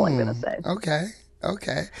 That's all I'm going to say.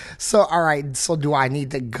 Okay. So, all right. So do I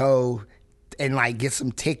need to go and like get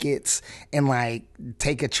some tickets and like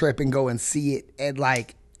take a trip and go and see it at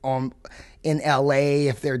in LA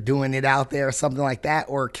if they're doing it out there or something like that?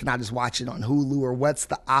 Or can I just watch it on Hulu, or what's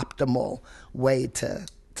the optimal way to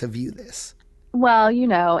view this? Well,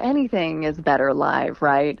 anything is better live,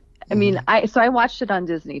 right? I mean, I watched it on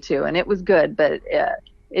Disney too, and it was good, but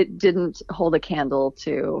it didn't hold a candle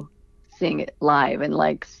to seeing it live and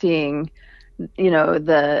like seeing,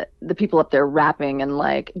 the people up there rapping and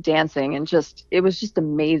like dancing, and it was just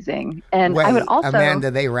amazing. And wait, I would also, Amanda,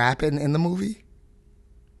 they rapping in the movie?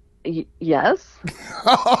 Yes.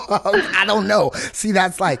 I don't know. See,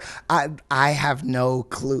 that's like I have no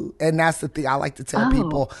clue, and that's the thing I like to tell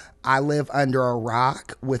people. I live under a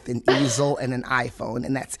rock with an easel and an iPhone,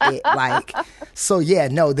 and that's it. So yeah,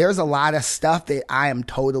 no, there's a lot of stuff that I am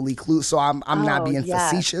totally clueless. So I'm not being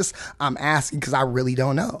facetious. I'm asking because I really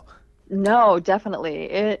don't know. No, definitely.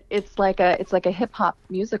 It's like a hip hop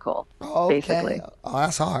musical, basically. Oh,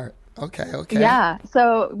 that's hard. Okay. Yeah.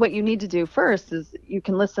 So what you need to do first is you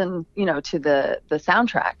can listen, to the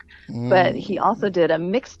soundtrack. But he also did a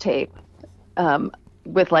mixtape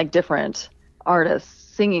with like different artists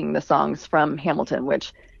singing the songs from Hamilton,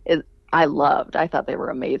 which I loved. I thought they were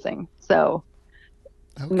amazing. So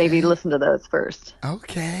maybe listen to those first.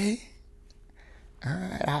 Okay. All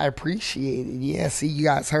right. I appreciate it. Yeah. See, you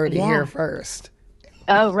guys heard it here first.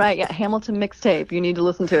 Oh, right. Yeah. Hamilton mixtape. You need to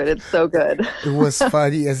listen to it. It's so good. It was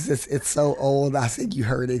funny. It's so old. I said, you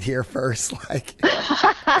heard it here first.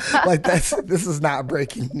 This is not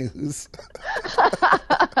breaking news.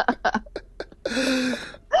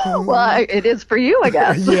 Well, it is for you, I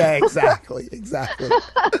guess. Yeah, exactly.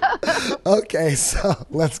 Okay. So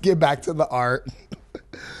let's get back to the art.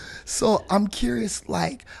 So I'm curious,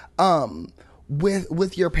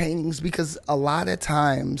 with your paintings, because a lot of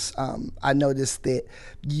times I noticed that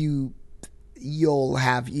you'll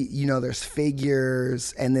have there's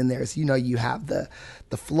figures, and then there's you have the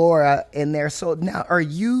flora in there. So now are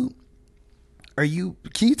you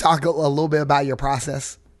can you talk a little bit about your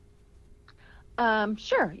process?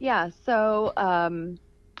 Sure. Yeah. So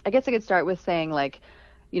I guess I could start with saying, like,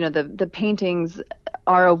 the paintings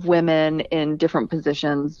are of women in different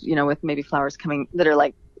positions, with maybe flowers that are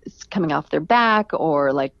like coming off their back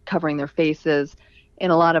or like covering their faces. In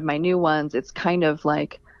a lot of my new ones, it's kind of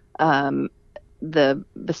like the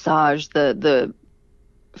visage, the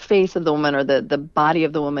face of the woman, or the body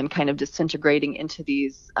of the woman kind of disintegrating into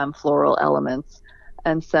these floral elements.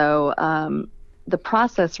 And so the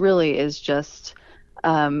process really is just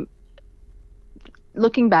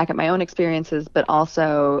looking back at my own experiences, but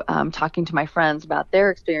also talking to my friends about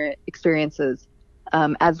their experiences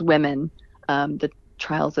as women, the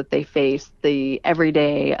trials that they face, the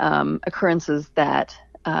everyday occurrences that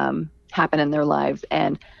happen in their lives,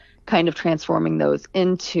 and kind of transforming those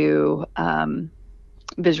into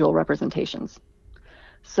visual representations.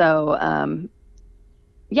 So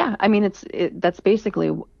yeah, I mean, that's basically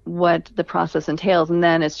what the process entails. And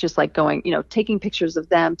then it's just like going, taking pictures of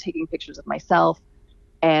them, taking pictures of myself,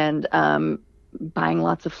 and buying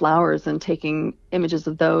lots of flowers and taking images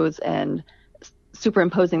of those and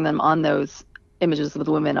superimposing them on those images of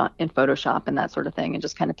the women in Photoshop and that sort of thing, and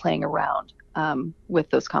just kind of playing around with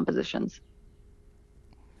those compositions.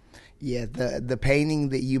 Yeah, the painting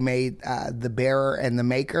that you made, The Bearer and the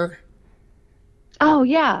Maker. Oh,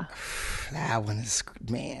 yeah. That one is,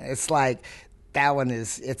 man, it's like,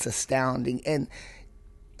 it's astounding. And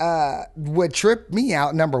what tripped me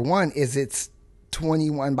out, number one, is it's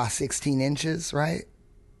 21 by 16 inches, right?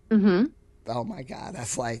 Mm-hmm. Oh my God,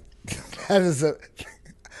 that's like,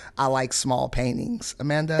 I like small paintings,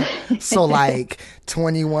 Amanda. So like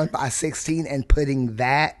 21 by 16 and putting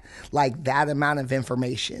that amount of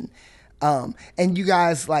information. And you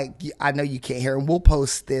guys, like, I know you can't hear, and we'll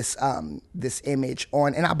post this image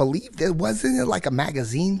on, and I believe wasn't it like a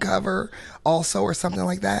magazine cover also or something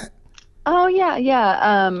like that? Oh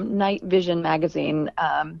yeah. Night Vision magazine.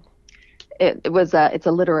 It's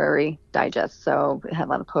a literary digest, so it had a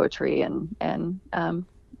lot of poetry and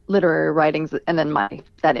literary writings, and then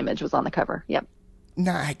that image was on the cover. Yep.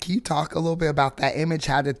 Now, can you talk a little bit about that image?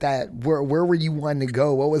 How did where were you wanting to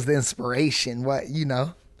go? What was the inspiration?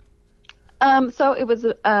 So it was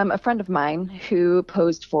a friend of mine who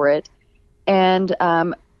posed for it, and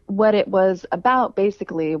what it was about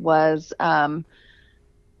basically was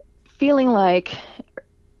feeling like,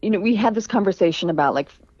 we had this conversation about like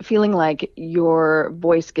feeling like your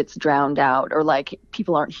voice gets drowned out, or like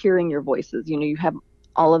people aren't hearing your voices. You have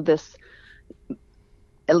all of this,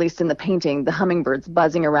 at least in the painting, the hummingbirds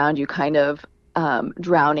buzzing around you, kind of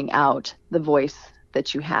drowning out the voice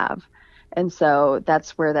that you have. And so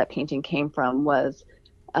that's where that painting came from, was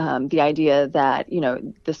the idea that,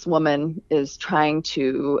 this woman is trying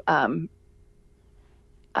to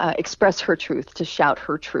express her truth, to shout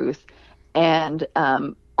her truth. And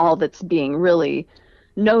all that's being really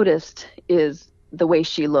noticed is the way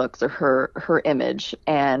she looks, or her image,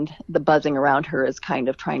 and the buzzing around her is kind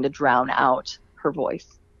of trying to drown out her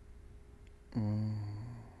voice.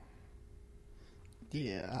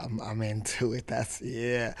 Yeah, I'm into it.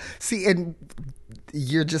 Yeah. See, and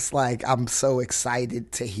you're just like, I'm so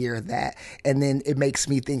excited to hear that. And then it makes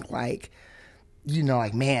me think like,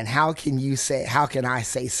 like, man, how can I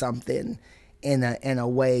say something in a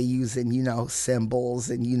way using, symbols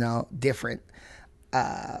and, different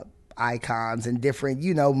icons and different,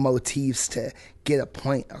 motifs to get a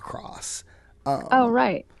point across. Oh,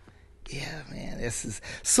 right. Yeah, man, this is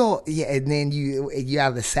so. Yeah, and then you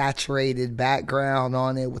have the saturated background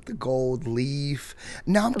on it with the gold leaf.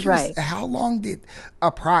 Now I'm curious, right. How long did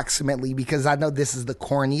approximately? Because I know this is the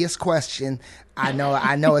corniest question. I know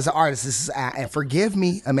as an artist, this is, and forgive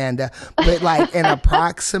me, Amanda, but like an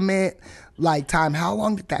approximate time. How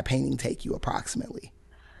long did that painting take you approximately?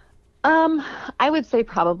 I would say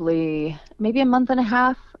probably maybe a month and a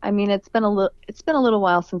half. I mean, it's been a little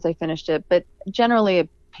while since I finished it, but generally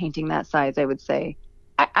painting that size, I would say,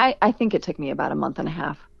 I think it took me about a month and a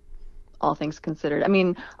half, all things considered. I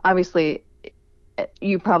mean, obviously,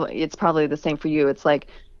 it's probably the same for you. It's like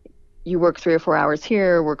you work 3 or 4 hours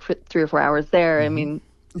here, work 3 or 4 hours there. Mm-hmm. I mean,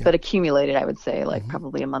 yeah. But accumulated, I would say, like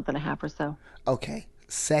probably a month and a half or so. Okay.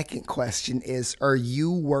 Second question is, are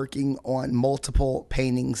you working on multiple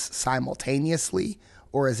paintings simultaneously,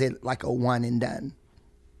 or is it like a one and done?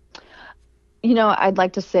 I'd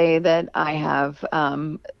like to say that I have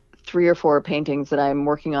 3 or 4 paintings that I'm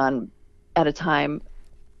working on at a time.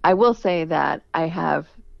 I will say that I have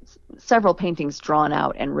several paintings drawn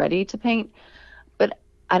out and ready to paint, but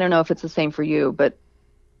I don't know if it's the same for you, but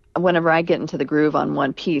whenever I get into the groove on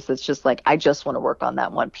one piece, it's just like, I just want to work on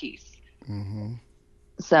that one piece. Mm-hmm.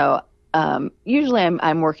 So usually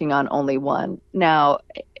I'm working on only one. Now,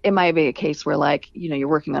 it might be a case where like, you're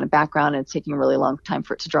working on a background and it's taking a really long time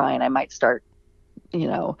for it to dry, and I might start,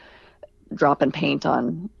 dropping paint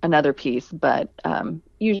on another piece, but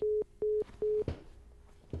usually.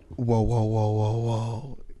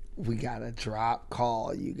 Whoa. We got a drop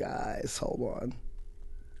call, you guys. Hold on.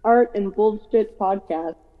 Art and Bullshit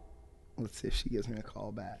Podcast. Let's see if she gives me a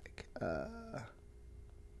call back.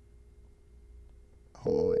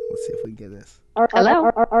 Hold on, wait. Let's see if we can get this.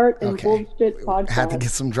 Hello? Art and Bullshit Podcast. I had to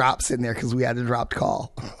get some drops in there because we had a dropped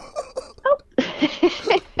call.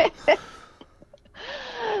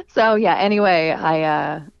 So yeah, anyway,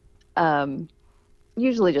 I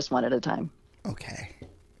usually just one at a time. Okay.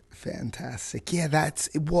 Fantastic. Yeah,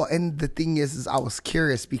 and the thing is I was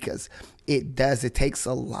curious because it takes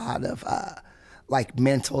a lot of like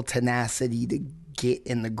mental tenacity to get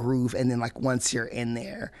in the groove, and then like once you're in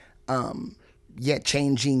there,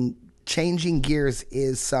 changing gears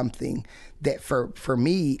is something that for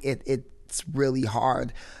me it's really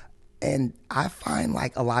hard. And I find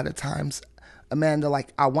like a lot of times, Amanda,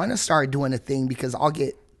 like I want to start doing a thing because I'll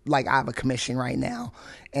get, like, I have a commission right now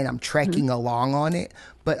and I'm trekking along on it,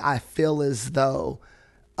 but I feel as though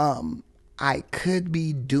I could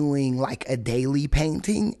be doing like a daily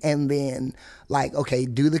painting and then like, okay,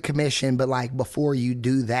 do the commission, but like before you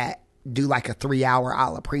do that, do like a 3-hour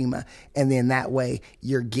alla prima, and then that way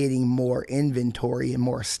you're getting more inventory and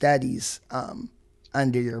more studies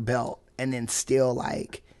under your belt, and then still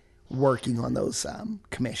like working on those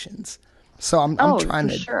commissions. So I'm trying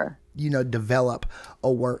to develop a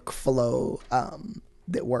workflow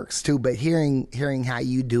that works too. But hearing how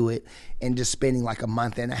you do it and just spending like a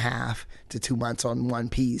month and a half to 2 months on one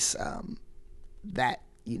piece, that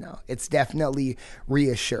it's definitely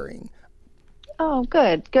reassuring. Oh,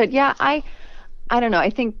 good. Yeah, I don't know. I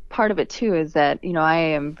think part of it too is that I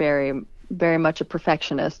am very, very much a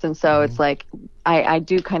perfectionist, and so it's like I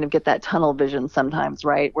do kind of get that tunnel vision sometimes,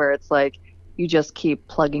 right? Where it's like you just keep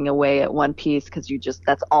plugging away at one piece because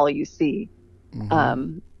that's all you see.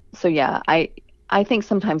 So yeah, I think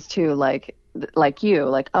sometimes too, like you,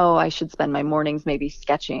 like, oh, I should spend my mornings maybe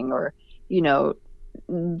sketching or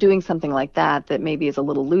doing something like that maybe is a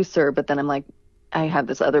little looser, but then I'm like, I have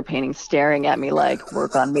this other painting staring at me like,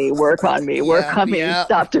 work on me,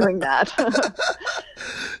 stop doing that.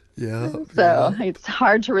 So it's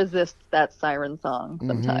hard to resist that siren song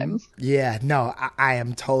sometimes. Yeah, no, I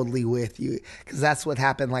am totally with you, because that's what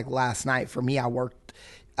happened like last night for me.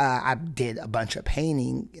 I did a bunch of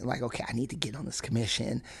painting, like, okay, I need to get on this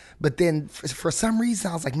commission. But then for some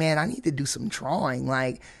reason I was like, man, I need to do some drawing.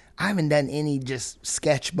 Like, I haven't done any just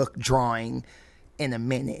sketchbook drawing in a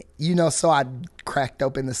minute, so I cracked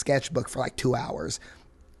open the sketchbook for like 2 hours.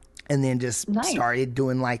 And then just started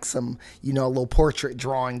doing like some, a little portrait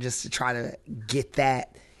drawing just to try to get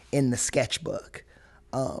that in the sketchbook.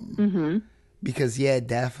 Because it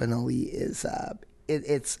definitely is,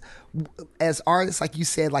 it's as artists, like you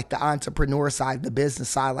said, like the entrepreneur side, the business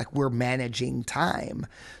side, like we're managing time.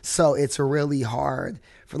 So it's really hard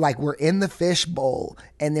for, like, we're in the fishbowl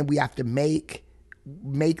and then we have to make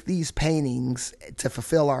these paintings to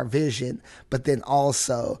fulfill our vision, but then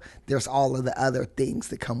also there's all of the other things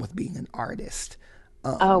that come with being an artist.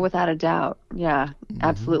 Without a doubt. Yeah,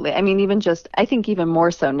 absolutely. I mean, I think even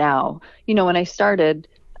more so now, when I started,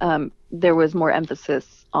 there was more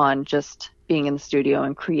emphasis on just being in the studio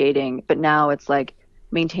and creating, but now it's like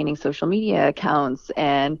maintaining social media accounts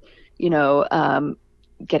and,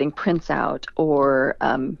 getting prints out or,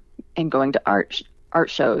 and going to art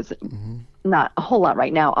shows. Not a whole lot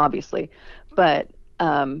right now, obviously, but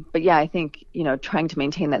yeah, I think, trying to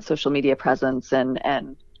maintain that social media presence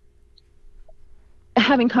and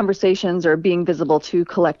having conversations or being visible to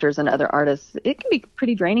collectors and other artists, it can be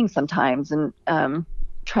pretty draining sometimes. And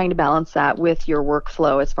trying to balance that with your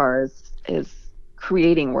workflow as far as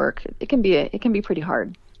creating work, it can be pretty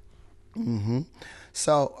hard.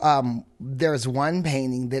 So there's one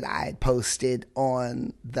painting that I had posted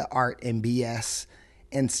on the Art and BS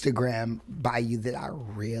Instagram by you that I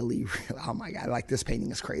really, oh my God, like, this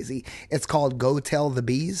painting is crazy. It's called Go Tell the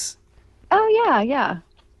Bees. Oh yeah.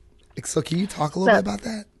 So can you talk a little bit about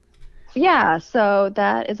that? Yeah, so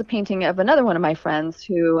that is a painting of another one of my friends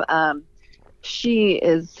who,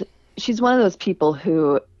 she's one of those people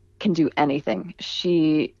who can do anything.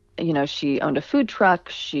 She owned a food truck,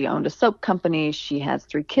 she owned a soap company, she has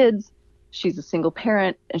 3 kids, she's a single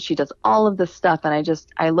parent, and she does all of this stuff. And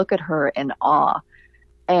I look at her in awe.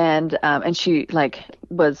 And she like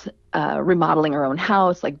was remodeling her own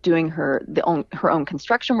house, like doing her own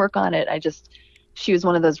construction work on it. She was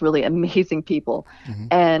one of those really amazing people.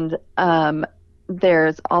 And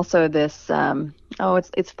there's also this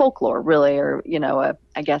it's folklore really, or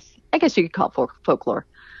I guess you could call it folklore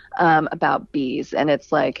about bees, and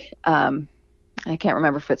it's like I can't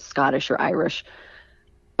remember if it's Scottish or Irish,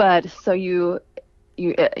 but so you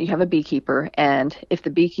have a beekeeper, and if the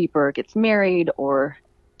beekeeper gets married or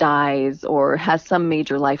dies or has some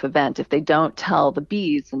major life event, if they don't tell the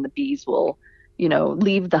bees, then the bees will,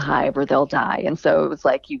 leave the hive or they'll die. And so it was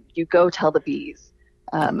like you go tell the bees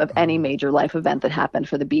of any major life event that happened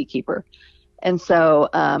for the beekeeper. And so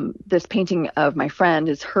this painting of my friend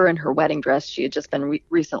is her in her wedding dress. She had just been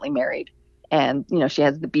recently married, and she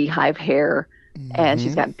has the beehive hair. And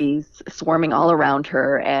she's got bees swarming all around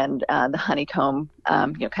her, and the honeycomb,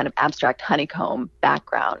 kind of abstract honeycomb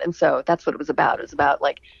background. And so that's what it was about. It was about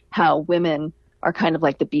like how women are kind of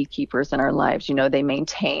like the beekeepers in our lives. They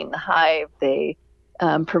maintain the hive, they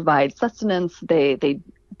provide sustenance, they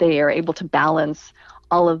are able to balance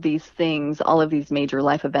all of these things, all of these major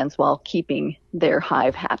life events, while keeping their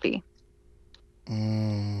hive happy.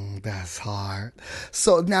 That's hard.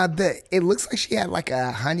 So now it looks like she had like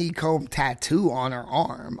a honeycomb tattoo on her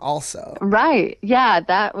arm also. Right. Yeah,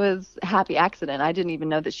 that was a happy accident. I didn't even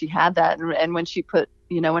know that she had that. And when she put,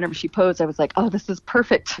 whenever she posed, I was like, oh, this is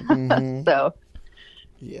perfect. So.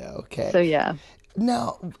 Yeah, okay. So, yeah.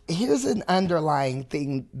 Now, here's an underlying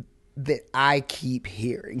thing that I keep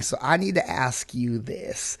hearing. So I need to ask you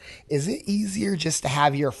this. Is it easier just to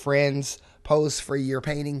have your friends pose for your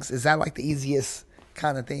paintings? Is that like the easiest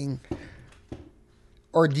kind of thing?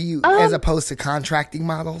 Or do you, as opposed to contracting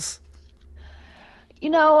models?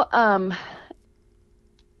 Yes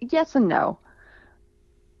and no.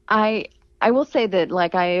 I will say that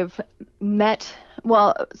like I've met,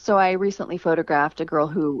 so I recently photographed a girl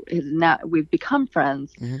who is now, we've become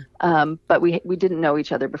friends, but we didn't know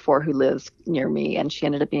each other before, who lives near me, and she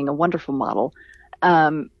ended up being a wonderful model.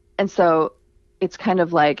 And so it's kind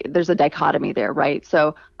of like there's a dichotomy there, right?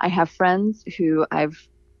 So I have friends who I've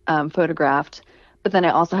photographed, but then I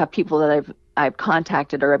also have people that I've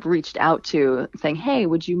contacted or I've reached out to saying, hey,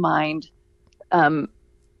 would you mind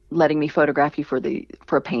letting me photograph you for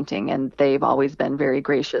a painting? And they've always been very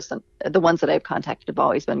gracious, and the ones that I've contacted have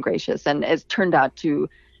always been gracious, and it's turned out to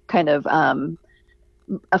kind of a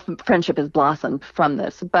friendship has blossomed from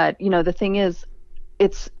this. But the thing is,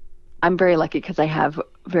 I'm very lucky because I have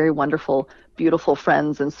very wonderful, beautiful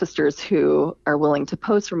friends and sisters who are willing to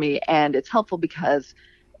pose for me. And it's helpful because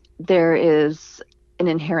there is an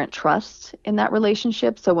inherent trust in that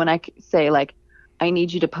relationship. So when I say like, I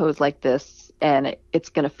need you to pose like this, and it's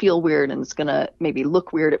going to feel weird and it's going to maybe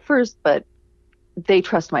look weird at first, but they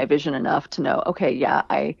trust my vision enough to know, okay, yeah,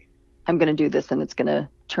 I'm going to do this and it's going to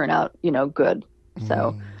turn out, good.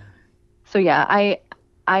 So yeah,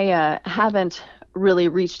 I haven't really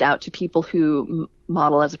reached out to people who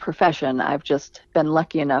model as a profession. I've just been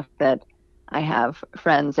lucky enough that I have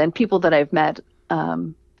friends and people that I've met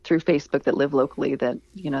through Facebook that live locally that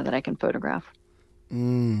that I can photograph.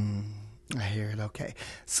 I hear it. Okay,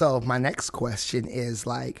 so my next question is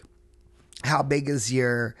like, how big is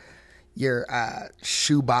your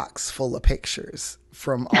shoebox full of pictures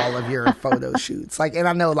from all of your photo shoots? Like, and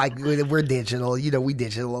I know like we're digital, we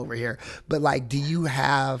digital over here, but like, do you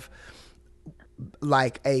have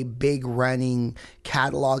like a big running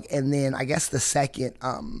catalog? And then I guess the second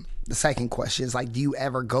question is like, do you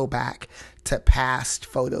ever go back to past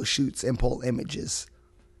photo shoots and pull images?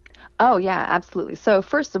 Oh yeah, absolutely. So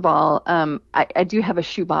first of all, I do have a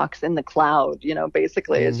shoebox in the cloud,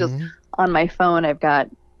 basically it's just on my phone. I've got,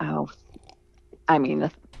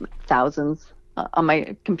 thousands on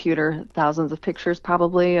my computer, thousands of pictures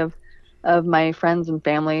probably of my friends and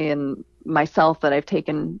family and myself that I've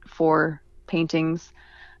taken for paintings.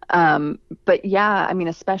 But yeah,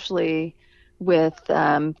 especially with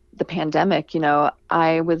the pandemic,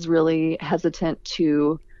 I was really hesitant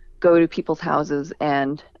to go to people's houses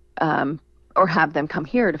and or have them come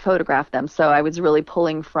here to photograph them. So I was really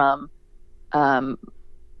pulling from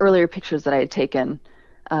earlier pictures that I had taken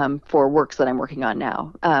for works that I'm working on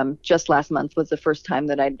now. Just last month was the first time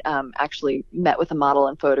that I'd actually met with a model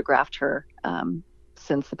and photographed her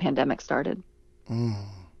since the pandemic started.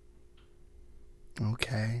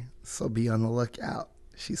 Okay, so be on the lookout.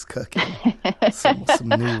 She's cooking some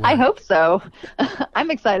new work. I hope so.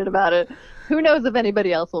 I'm excited about it. Who knows if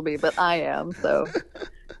anybody else will be, but I am. So,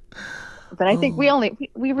 but I think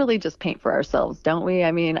we really just paint for ourselves, don't we?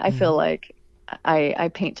 I feel like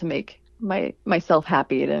I paint to make myself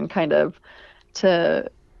happy and kind of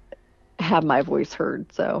to have my voice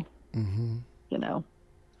heard. So,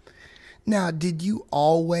 Now, did you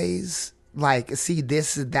always see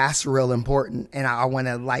that's real important, and I want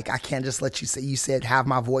to I can't just let you say, you said have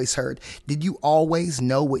my voice heard. Did you always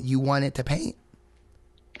know what you wanted to paint?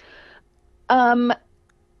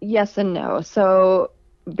 Yes and no. So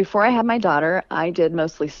before I had my daughter, I did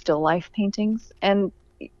mostly still life paintings, and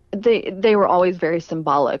they were always very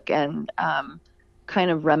symbolic and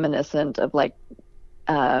kind of reminiscent of like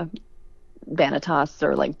uh, Vanitas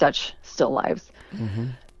or like Dutch still lives.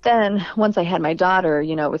 Then once I had my daughter,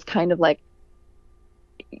 it was kind of like,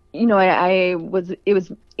 it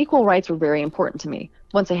was equal rights were very important to me.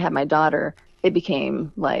 Once I had my daughter, it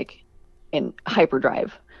became like in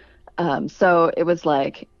hyperdrive. So it was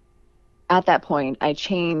like at that point, I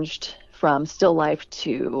changed from still life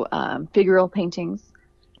to figural paintings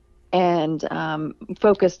and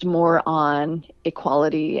focused more on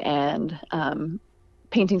equality and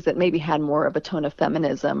paintings that maybe had more of a tone of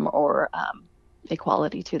feminism or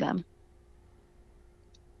equality to them.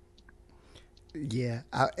 Yeah,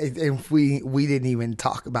 if we didn't even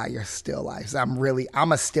talk about your still lifes.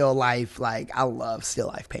 I'm a still life, like I love still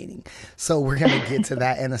life painting. So we're gonna get to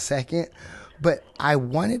that in a second. But I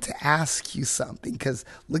wanted to ask you something because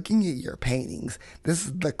looking at your paintings, this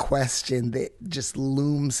is the question that just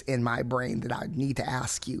looms in my brain that I need to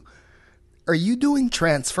ask you. Are you doing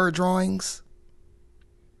transfer drawings?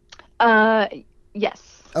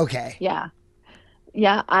 Yes. Okay. Yeah.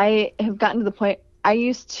 Yeah, I have gotten to the point. I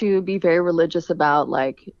used to be very religious about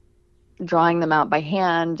like drawing them out by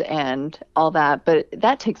hand and all that, but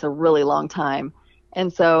that takes a really long time.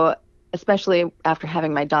 And so, especially after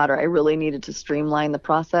having my daughter, I really needed to streamline the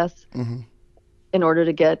process in order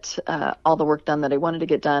to get all the work done that I wanted to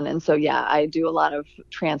get done. And so, yeah, I do a lot of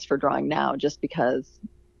transfer drawing now just because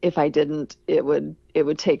if I didn't, it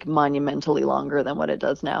would take monumentally longer than what it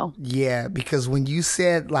does now. Yeah, because when you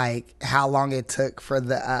said like how long it took for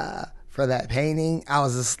that painting, I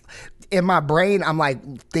was just in my brain. I'm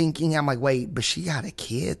like thinking, wait, but she got a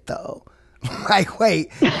kid though. Like,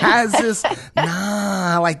 wait, has this?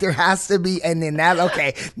 Nah, like there has to be, and then that.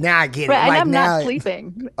 Okay, now I get it. Right, and like I'm now, not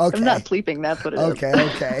sleeping. Okay, I'm not sleeping. That's what it is.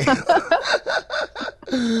 Okay.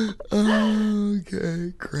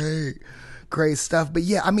 Okay, great stuff. But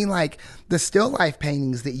yeah, I mean, like the still life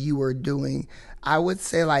paintings that you were doing, I would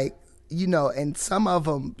say like, and some of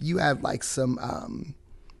them you have like some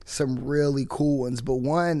really cool ones, but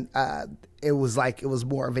one, it was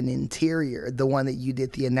more of an interior, the one that you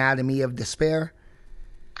did, the Anatomy of Despair.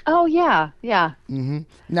 Oh yeah. Now,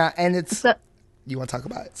 and it's, you want to talk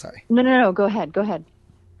about it? Sorry. No, go ahead.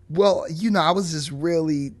 Well, I was just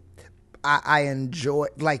really, I enjoy,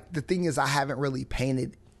 like, the thing is I haven't really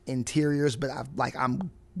painted interiors, but I'm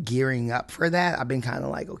gearing up for that. I've been kind of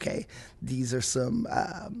like, okay, these are some,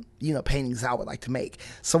 paintings I would like to make.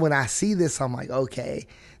 So when I see this, I'm like, okay,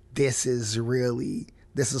 this is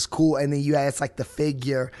cool. And then it's like the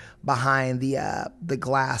figure behind the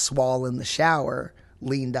glass wall in the shower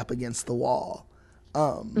leaned up against the wall.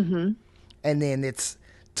 And then it's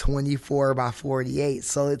 24 by 48.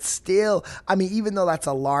 So it's still, I mean, even though that's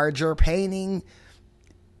a larger painting,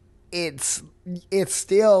 it's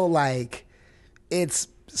still like, it's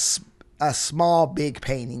a small, big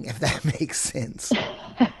painting, if that makes sense.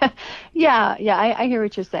 Yeah, I hear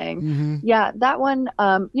what you're saying. Yeah, that one,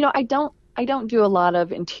 I don't do a lot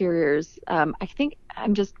of interiors. I think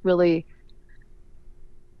I'm just really,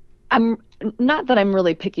 I'm not that I'm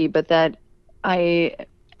really picky, but that I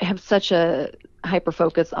have such a hyper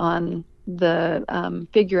focus on the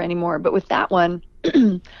figure anymore. But with that one,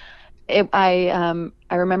 I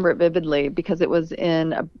remember it vividly because it was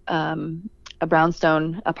in a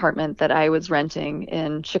brownstone apartment that I was renting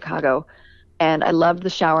in Chicago. And I loved the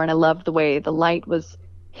shower and I loved the way the light was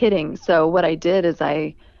hitting. So what I did is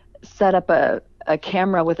I set up a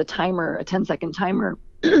camera with a timer, a 10-second timer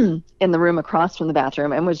in the room across from the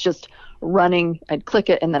bathroom and was just running. I'd click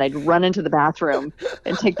it and then I'd run into the bathroom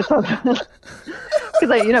and take the photo. Because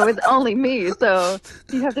it's only me. So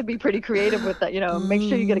you have to be pretty creative with that. Make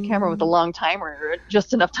sure you get a camera with a long timer,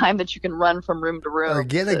 just enough time that you can run from room to room. Or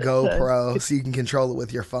get a GoPro so you can control it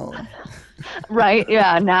with your phone. Right.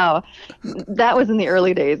 Yeah. Now, that was in the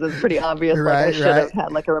early days. It was pretty obvious. Right, I should have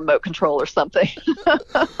had like a remote control or something.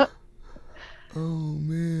 Oh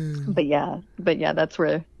man. But yeah,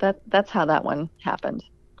 that's how that one happened.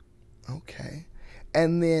 Okay.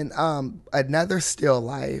 And then another still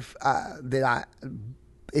life that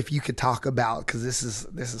if you could talk about, because this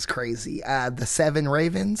is crazy. The 7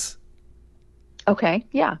 Ravens. Okay.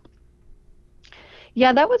 Yeah.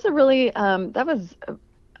 Yeah, that was a really a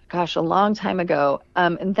long time ago.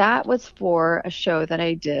 And that was for a show that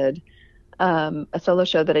I did, a solo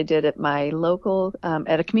show that I did at my local,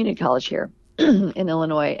 at a community college here in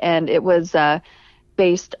Illinois. And it was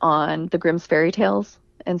based on the Grimm's fairy tales.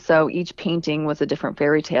 And so each painting was a different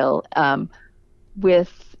fairy tale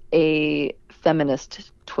with a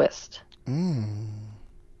feminist twist. So,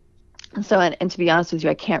 and to be honest with you,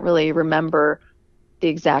 I can't really remember the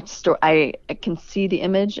exact story. I can see the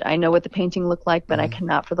image. I know what the painting looked like, but I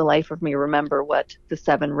cannot for the life of me remember what the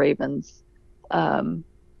Seven Ravens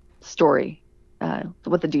story,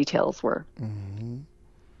 what the details were.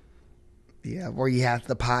 Yeah, where you have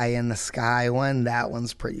the pie in the sky one. That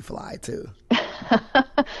one's pretty fly too.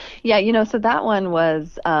 Yeah, so that one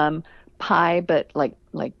was pie, but like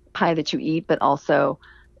pie that you eat, but also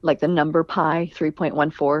like the number pi,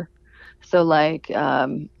 3.14. So like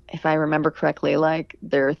if I remember correctly, like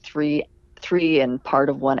there are three and part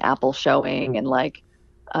of one apple showing, and like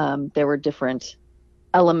there were different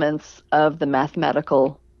elements of the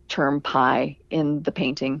mathematical term pi in the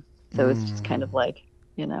painting. So it's just kind of like,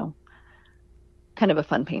 kind of a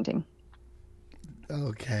fun painting.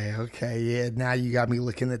 Okay, yeah. Now you got me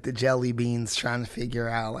looking at the jelly beans, trying to figure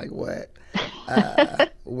out like what,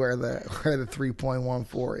 where the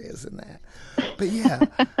 3.14 is in that. But yeah,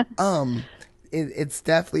 it's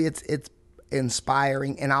definitely it's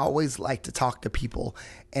inspiring, and I always like to talk to people,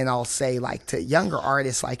 and I'll say like to younger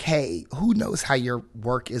artists, like, hey, who knows how your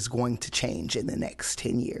work is going to change in the next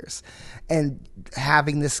 10 years? And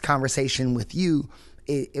having this conversation with you,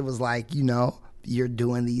 it was like, you're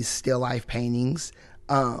doing these still life paintings,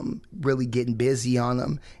 really getting busy on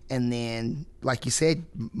them. And then, like you said,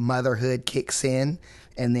 motherhood kicks in,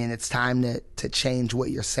 and then it's time to change what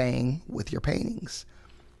you're saying with your paintings.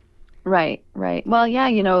 Right. Well, yeah,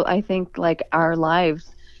 I think like our lives,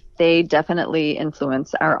 they definitely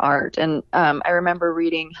influence our art. And I remember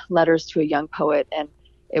reading Letters to a Young Poet, and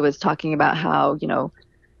it was talking about how,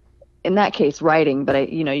 in that case, writing, but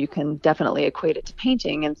you can definitely equate it to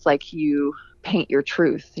painting. And it's like you paint your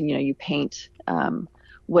truth, you paint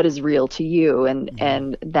what is real to you,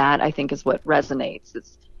 and that I think is what resonates.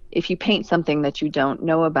 It's if you paint something that you don't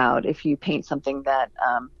know about, if you paint something that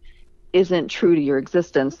isn't true to your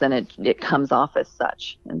existence, then it comes off as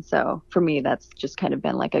such. And so for me, that's just kind of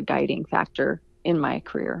been like a guiding factor in my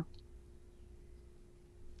career.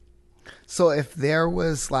 So if there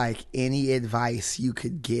was like any advice you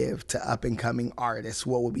could give to up and coming artists,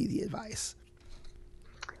 what would be the advice?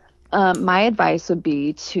 My advice would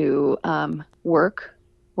be to work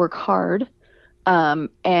hard,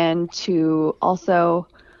 and to also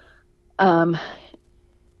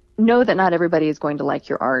know that not everybody is going to like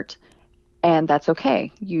your art, and that's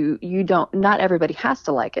okay. Not everybody has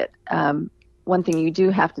to like it. One thing you do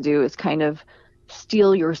have to do is kind of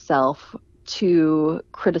steel yourself to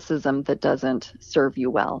criticism that doesn't serve you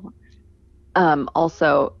well.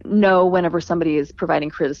 Also know whenever somebody is providing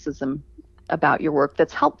criticism about your work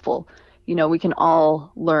that's helpful. We can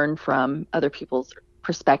all learn from other people's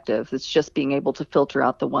perspectives. It's just being able to filter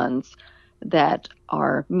out the ones that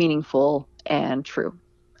are meaningful and true.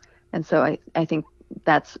 And so I think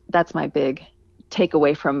that's my big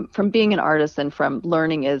takeaway from being an artist and from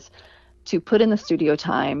learning, is to put in the studio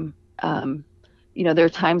time. There are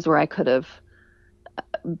times where I could have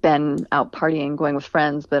been out partying, going with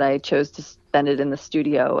friends, but I chose to spend it in the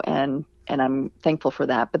studio, and I'm thankful for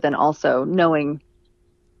that. But then also knowing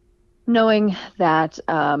that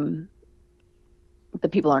the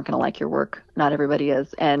people aren't going to like your work. Not everybody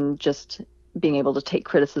is. And just being able to take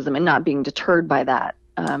criticism and not being deterred by that.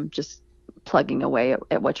 Just plugging away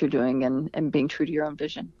at what you're doing and being true to your own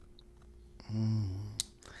vision.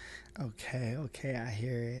 Okay, I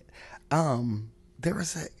hear it.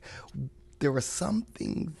 There was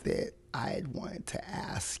something that I had wanted to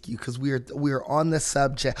ask you, because we're on the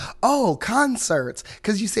subject. Oh, concerts!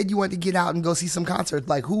 Because you said you wanted to get out and go see some concerts.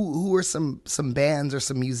 Like who are some bands or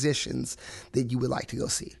some musicians that you would like to go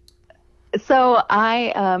see? So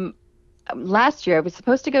I last year I was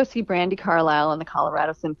supposed to go see Brandi Carlile and the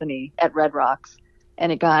Colorado Symphony at Red Rocks,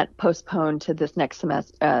 and it got postponed to this next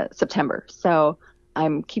September. So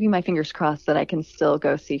I'm keeping my fingers crossed that I can still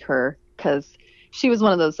go see her, because she was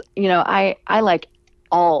one of those, I like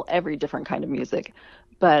every different kind of music,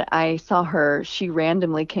 but I saw her, she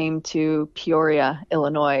randomly came to Peoria,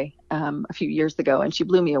 Illinois, a few years ago, and she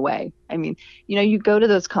blew me away. I mean, you go to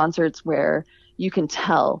those concerts where you can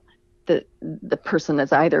tell that the person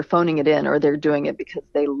is either phoning it in or they're doing it because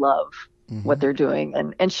they love what they're doing.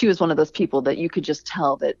 And she was one of those people that you could just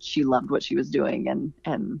tell that she loved what she was doing.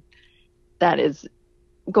 And that is,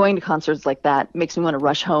 going to concerts like that makes me want to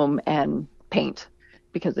rush home and paint,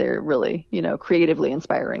 because they're really, creatively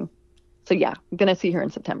inspiring. So yeah, I'm going to see her in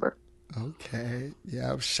September. Okay.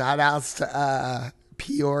 Yeah. Shout outs to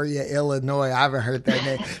Peoria, Illinois. I haven't heard that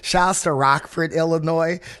name. Shouts to Rockford,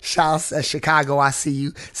 Illinois. Shouts to Chicago. I see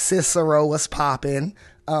you. Cicero was popping.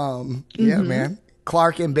 Yeah, man.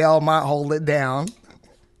 Clark and Belmont, hold it down.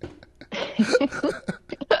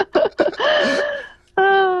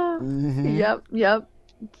 Yep.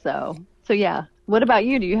 So yeah. What about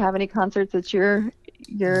you? Do you have any concerts that you're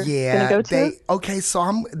gonna Yeah, go to?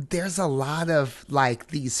 so there's a lot of like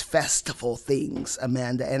these festival things,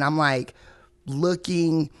 Amanda, and I'm like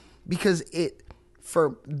looking because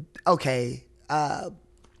okay,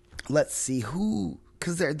 let's see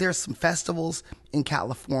because there's some festivals in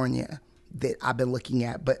California that I've been looking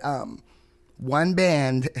at, but one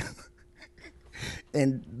band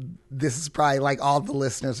and this is probably like all the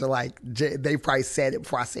listeners are like, they probably said it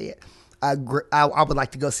before I say it. I would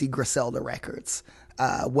like to go see Griselda Records,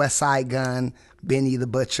 West Side Gun, Benny the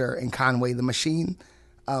Butcher, and Conway the Machine.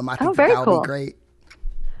 I think very that would cool. be great.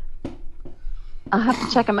 I'll have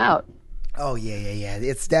to check them out. Oh yeah.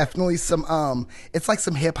 It's definitely some it's like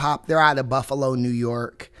some hip hop. They're out of Buffalo, New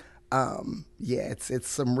York. Yeah, it's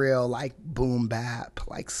some real like boom bap,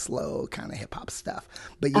 like slow kind of hip hop stuff.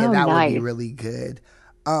 But yeah, that would be really good.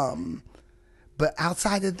 But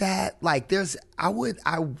outside of that, like because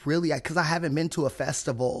I haven't been to a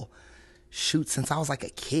festival since I was like a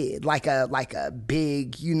kid, like a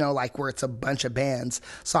big, like where it's a bunch of bands.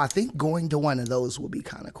 So I think going to one of those would be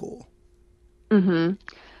kind of cool. Mm-hmm.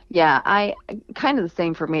 Yeah, I kind of the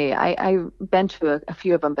same for me. I've been to a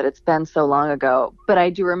few of them, but it's been so long ago. But I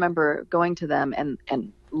do remember going to them and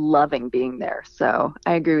loving being there. So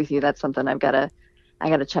I agree with you. That's something I gotta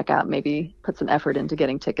check out. Maybe put some effort into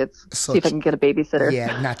getting tickets. So see if I can get a babysitter.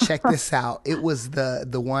 Yeah, now check this out. It was the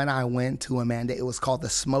one I went to, Amanda. It was called the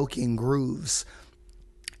Smoking Grooves.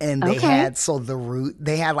 And they had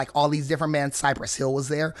they had like all these different bands. Cypress Hill was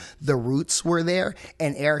there, the Roots were there,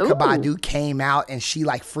 and Erykah Badu came out and she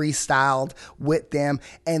like freestyled with them.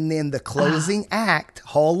 And then the closing act,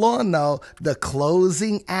 hold on though, the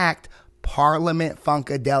closing act, Parliament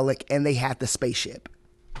Funkadelic, and they had the spaceship.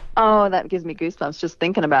 Oh, that gives me goosebumps just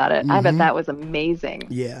thinking about it. I bet that was amazing.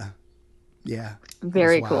 Yeah.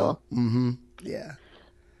 Very cool. Yeah.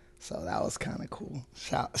 So that was kind of cool.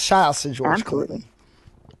 Shout out to George Clinton.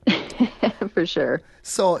 For sure.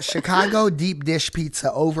 So Chicago deep dish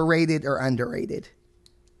pizza, overrated or underrated?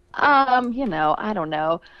 I don't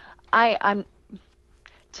know. I'm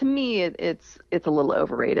to me it's a little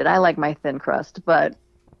overrated. I like my thin crust, but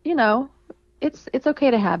it's okay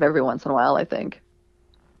to have every once in a while, I think.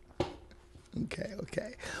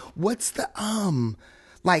 Okay. What's the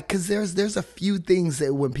like, cause there's a few things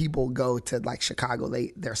that when people go to like Chicago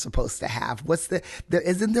they're supposed to have.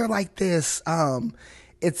 Isn't there like this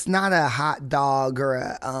it's not a hot dog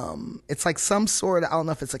or it's like some sort of, I don't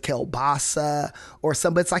know if it's a kielbasa or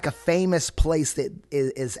something, but it's like a famous place that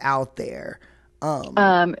is out there.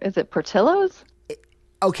 Is it Portillo's?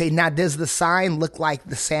 Okay, now does the sign look like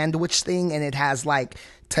the sandwich thing and it has like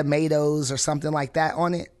tomatoes or something like that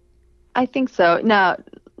on it? I think so. Now,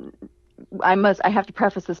 I have to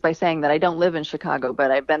preface this by saying that I don't live in Chicago,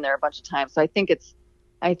 but I've been there a bunch of times. So I think it's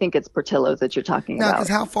Portillo's that you're talking about. No, because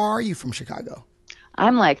how far are you from Chicago?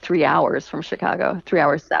 I'm like 3 hours from Chicago, 3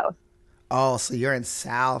 hours south. Oh, so you're in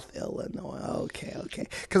South Illinois. Okay.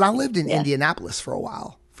 Because I lived in Indianapolis for a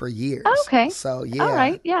while, for years. Okay. So, yeah. All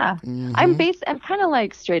right, yeah. I'm kind of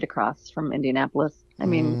like straight across from Indianapolis. I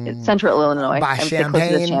mean, it's central Illinois. By Champaign?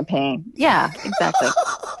 Closer to Champaign. Yeah, exactly.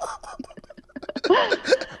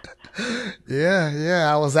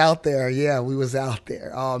 Yeah, I was out there. Yeah, we was out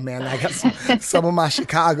there. Oh man, I got some of my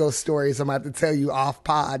Chicago stories I'm about to tell you off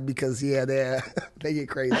pod because they get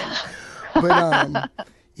crazy. But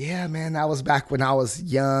yeah, man, that was back when I was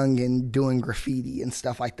young and doing graffiti and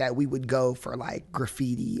stuff like that. We would go for like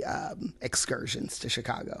graffiti excursions to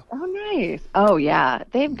Chicago. Oh, nice. Oh yeah,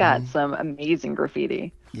 they've got some amazing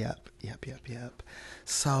graffiti. Yep.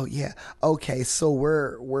 So yeah, okay. So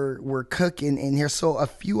we're cooking in here. So a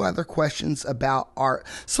few other questions about art.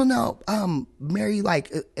 So now, Mary,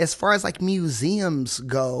 like as far as like museums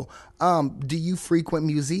go, do you frequent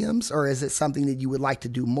museums, or is it something that you would like to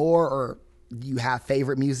do more, or do you have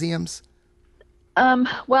favorite museums?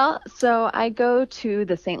 Well, so I go to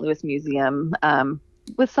the St. Louis Museum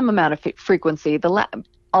with some amount of frequency.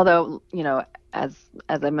 Although as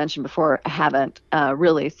I mentioned before, I haven't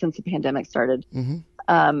really since the pandemic started.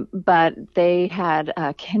 But they had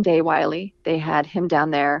Kende Wiley. They had him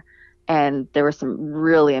down there, and there were some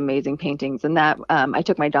really amazing paintings. And that I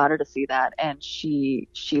took my daughter to see that, and she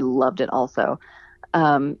loved it also.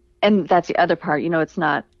 And that's the other part. It's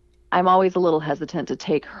not. I'm always a little hesitant to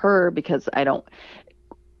take her because I don't.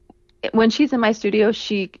 When she's in my studio,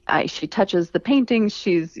 she touches the paintings.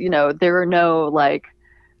 She's there are no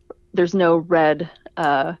there's no red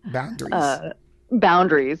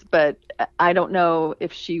boundaries, but I don't know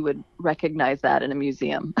if she would recognize that in a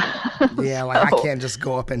museum. Yeah, I can't just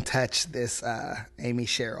go up and touch this Amy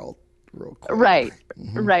Sherrill real quick. Right.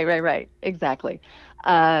 Right. Exactly.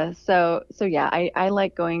 So yeah, I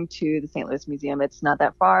like going to the St. Louis Museum. It's not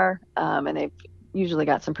that far, and they've usually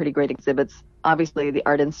got some pretty great exhibits. Obviously, the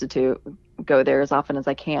Art Institute, go there as often as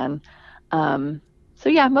I can. So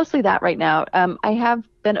yeah, mostly that right now. I have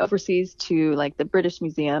been overseas to like the British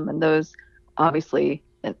Museum, and those obviously,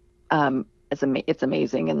 it's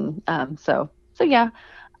amazing. And so yeah,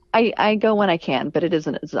 I go when I can, but it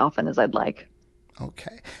isn't as often as I'd like.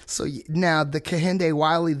 Okay. So now the Kehinde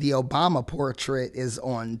Wiley, the Obama portrait, is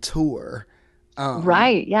on tour.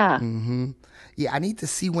 Right. Yeah. Yeah, I need to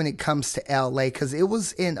see when it comes to LA because it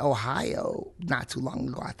was in Ohio not too long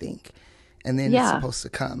ago, I think. And then it's supposed to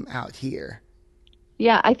come out here.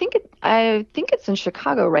 Yeah, I think it's in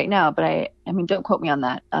Chicago right now, but I mean, don't quote me on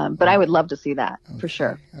that. But I would love to see that for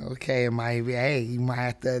sure. Okay, you might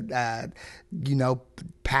have to,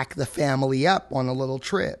 pack the family up on a little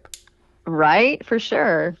trip. Right, for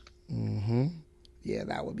sure. Yeah,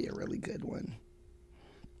 that would be a really good one.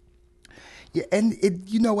 Yeah, and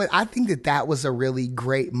you know what? I think that was a really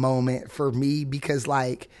great moment for me because,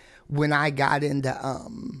 like, when I got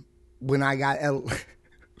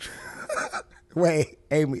wait,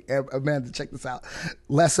 Amy, Amanda, check this out.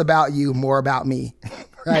 Less about you, more about me,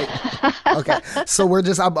 right? Okay, so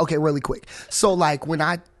really quick. So, like, when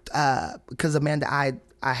because Amanda,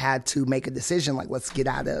 I had to make a decision, like, let's get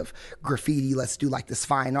out of graffiti. Let's do like this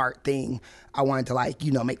fine art thing. I wanted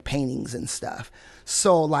to make paintings and stuff.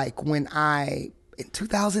 So like in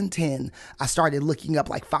 2010, I started looking up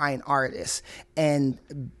like fine artists, and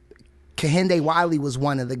Kehinde Wiley was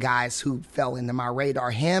one of the guys who fell into my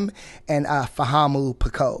radar. Him and Fahamu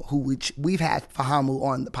Pako, who we've had Fahamu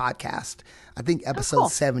on the podcast, I think episode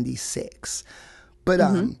 76. But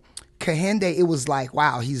Kehinde, it was like,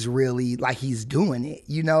 wow, he's really like he's doing it,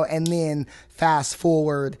 and then fast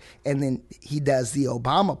forward and then he does the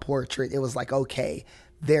Obama portrait. It was like, okay,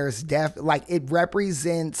 there's like it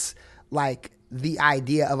represents like the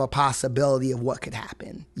idea of a possibility of what could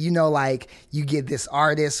happen. Like you get this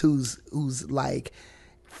artist who's like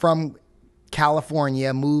from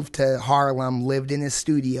California, moved to Harlem, lived in his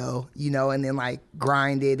studio, and then like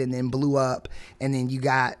grinded and then blew up, and then you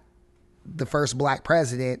got the first black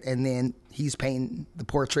president, and then he's painting the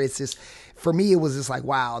portraits. Just for me, it was just like,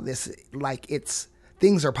 wow,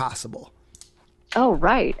 things are possible. Oh,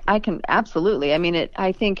 right. I can absolutely. I mean,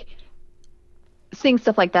 I think seeing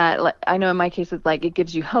stuff like that, like, I know in my case, it's like it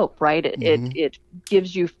gives you hope, right? It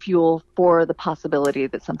gives you fuel for the possibility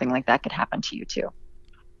that something like that could happen to you too.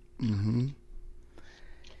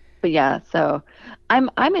 But yeah, so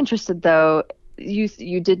I'm interested though.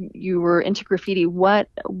 You were into graffiti. What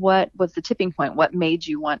was the tipping point? What made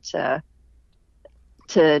you want to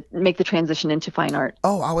make the transition into fine art?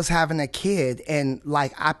 Oh, I was having a kid, and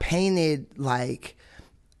like I painted, like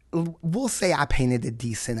we'll say I painted a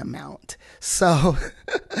decent amount. So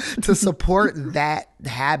to support that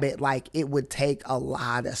habit, like it would take a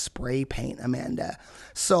lot of spray paint, Amanda.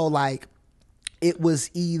 So like it was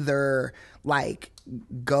either like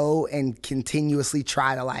go and continuously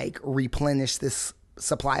try to like replenish this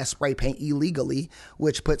supply of spray paint illegally,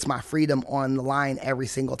 which puts my freedom on the line every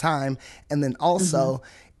single time. And then also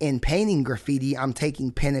in painting graffiti, I'm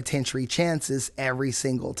taking penitentiary chances every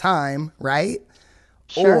single time, right?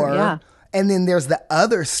 Sure, yeah. And then there's the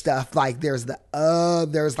other stuff, like there's the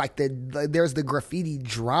graffiti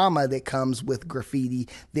drama that comes with graffiti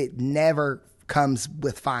that never comes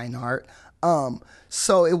with fine art.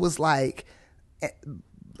 So it was like,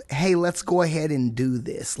 hey, let's go ahead and do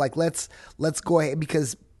this. Like, let's go ahead,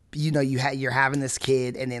 because, you're having this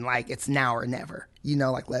kid, and then like, it's now or never,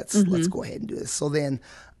 like, let's go ahead and do this. So then,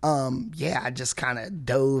 I just kind of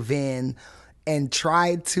dove in and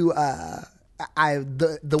tried to,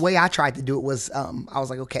 the way I tried to do it was, I was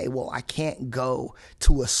like, okay, well, I can't go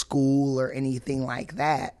to a school or anything like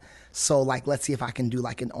that. So like, let's see if I can do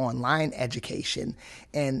like an online education.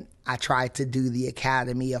 And I tried to do the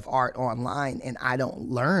Academy of Art online, and I don't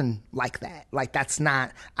learn like that. Like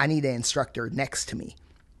I need an instructor next to me.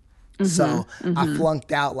 So I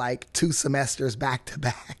flunked out like 2 semesters back to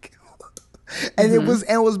back. And it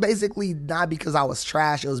was basically not because I was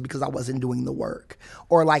trash. It was because I wasn't doing the work,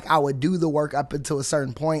 or like I would do the work up until a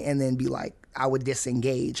certain point and then be like, I would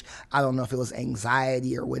disengage. I don't know if it was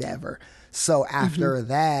anxiety or whatever. So after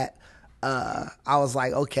that, I was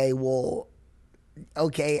like, okay,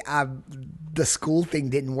 the school thing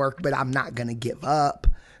didn't work, but I'm not going to give up.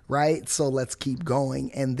 Right. So let's keep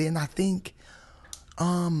going. And then I think,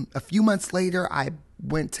 a few months later, I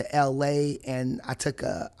went to LA and I took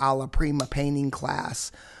a Alla Prima painting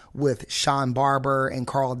class with Sean Barber, and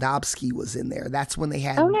Carl Dobsky was in there. That's when they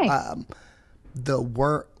had,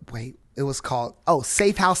 It was called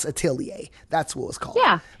Safe House Atelier. That's what it was called.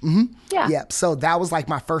 Yeah. Yeah. Yep. So that was like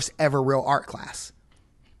my first ever real art class.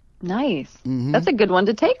 Nice. That's a good one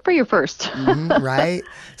to take for your first. Right?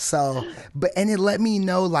 So, and it let me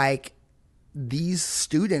know like these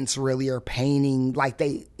students really are painting like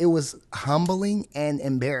it was humbling and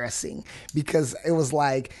embarrassing because it was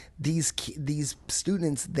like these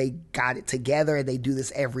students, they got it together. They do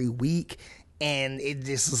this every week. And it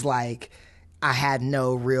just was like, I had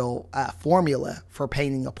no real formula for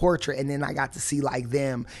painting a portrait. And then I got to see like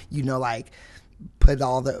them, like put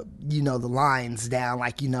all the, the lines down,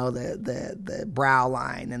 like, the brow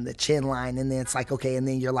line and the chin line. And then it's like, okay. And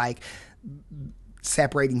then you're like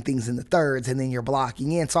separating things into thirds and then you're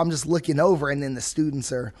blocking in. So I'm just looking over and then the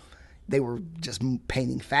students they were just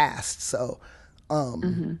painting fast. So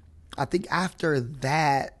I think after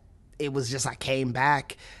that, it was just, I came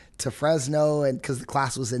back to Fresno and because the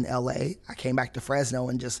class was in LA, I came back to Fresno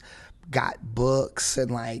and just got books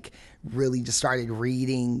and like really just started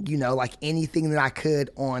reading, like anything that I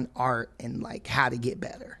could on art and like how to get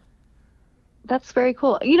better. That's very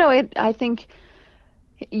cool. I think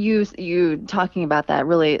you talking about that,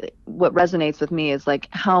 really what resonates with me is like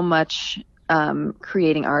how much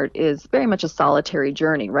creating art is very much a solitary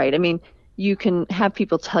journey, right? I mean, you can have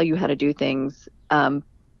people tell you how to do things,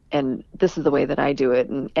 and this is the way that I do it,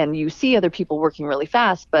 and you see other people working really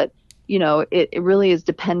fast, but it really is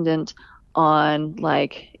dependent on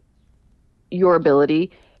like your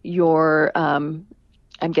ability, your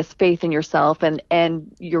faith in yourself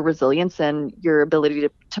and your resilience and your ability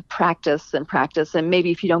to practice. And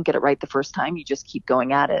maybe if you don't get it right the first time, you just keep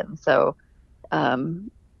going at it. And so,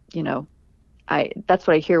 that's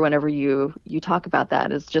what I hear whenever you talk about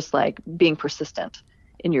that, is just like being persistent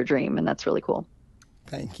in your dream. And that's really cool.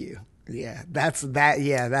 Thank you. Yeah, that's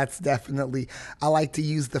definitely, I like to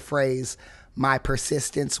use the phrase, my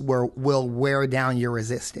persistence will wear down your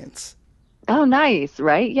resistance. Oh, nice.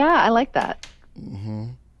 Right. Yeah. I like that.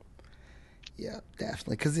 Yeah,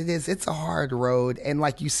 definitely. Because it's a hard road. And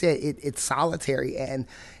like you said, it's solitary. And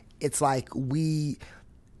it's like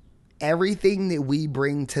everything that we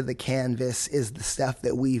bring to the canvas is the stuff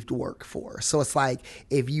that we've worked for. So it's like,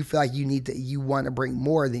 if you feel like you want to bring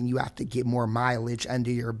more, then you have to get more mileage under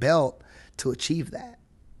your belt to achieve that.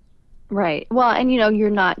 Right. Well, and you're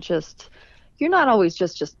not always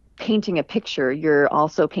just painting a picture. You're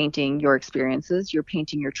also painting your experiences. You're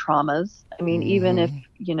painting your traumas. I mean, even if,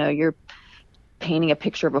 you're painting a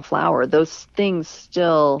picture of a flower, those things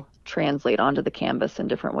still translate onto the canvas in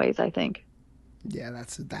different ways, I think. Yeah,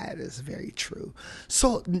 that is very true.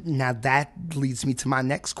 So now that leads me to my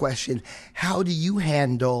next question. How do you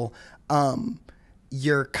handle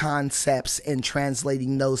your concepts and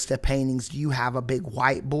translating those to paintings? Do you have a big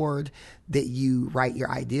whiteboard that you write your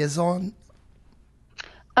ideas on?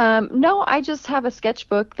 No, I just have a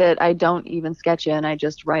sketchbook that I don't even sketch in. I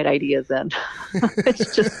just write ideas in.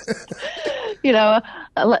 It's just,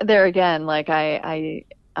 there again, like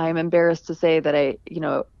I'm embarrassed to say that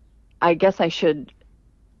I guess I should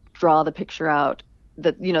draw the picture out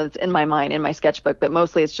that, that's in my mind, in my sketchbook, but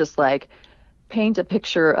mostly it's just like paint a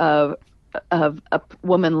picture of a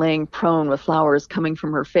woman laying prone with flowers coming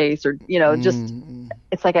from her face, or, just,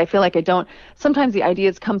 it's like, I feel like sometimes the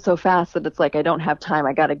ideas come so fast that it's like, I don't have time.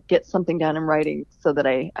 I got to get something down in writing so that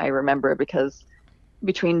I remember it, because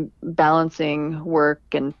between balancing work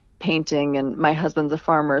and painting, and my husband's a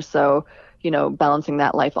farmer, so balancing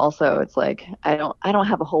that life also, it's like I don't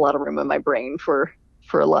have a whole lot of room in my brain for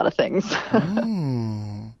a lot of things.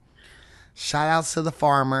 Shout outs to the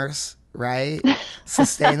farmers, right?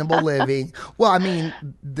 Sustainable living. Well, I mean,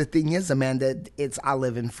 the thing is, Amanda, I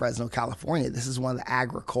live in Fresno, California. This is one of the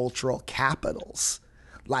agricultural capitals.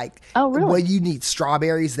 Like, oh, really? When you need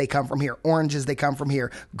strawberries, they come from here. Oranges, they come from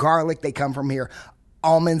here. Garlic, they come from here.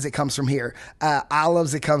 Almonds, it comes from here.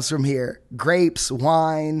 Olives, it comes from here. Grapes,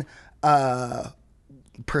 wine,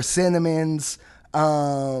 persimmons,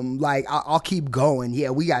 like I'll keep going. Yeah,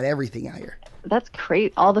 we got everything out here. That's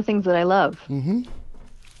great. All the things that I love.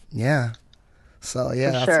 Yeah. So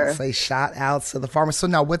yeah, that's sure. What I say. Shout outs to the farmers. So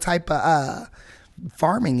now, what type of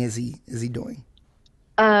farming is he doing?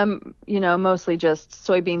 Mostly just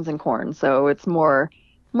soybeans and corn. So it's more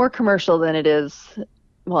commercial than it is.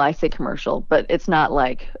 Well, I say commercial, but it's not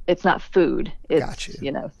food. It's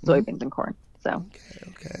soybeans and corn. So,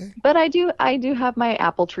 okay. But I do have my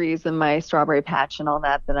apple trees and my strawberry patch and all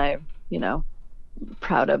that I'm,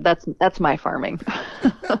 proud of. That's my farming.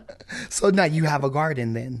 So now you have a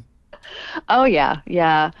garden then? Oh yeah.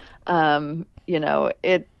 Yeah.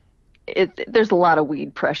 there's a lot of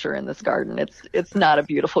weed pressure in this garden. It's not a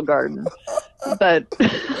beautiful garden, but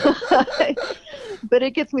but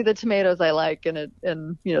it gets me the tomatoes I like, and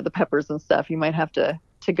the peppers and stuff. You might have to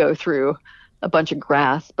go through a bunch of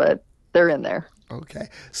grass, but they're in there. Okay.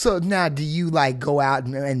 So now, do you like go out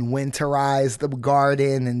and winterize the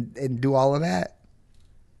garden and do all of that?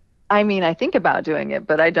 I mean, I think about doing it,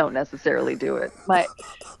 but I don't necessarily do it.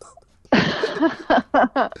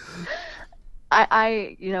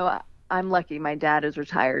 I'm lucky. My dad is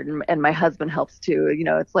retired, and my husband helps too.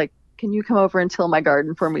 It's like, can you come over and till my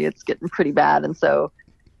garden for me? It's getting pretty bad, and so,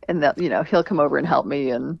 and that he'll come over and help me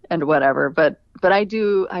and whatever. But I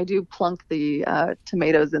do plunk the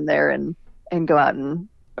tomatoes in there and go out and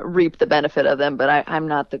reap the benefit of them. But I am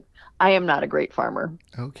not a great farmer.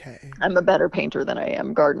 Okay. I'm a better painter than I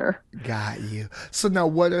am gardener. Got you. So now,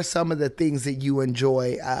 what are some of the things that you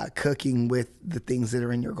enjoy cooking with the things that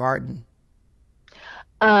are in your garden?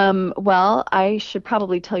 Well, I should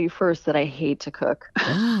probably tell you first that I hate to cook.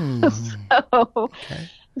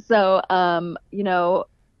 So, I'm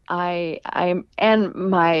and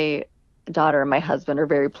my daughter and my husband are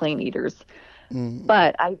very plain eaters.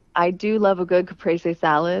 But I do love a good caprese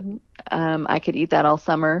salad. I could eat that all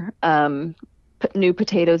summer. New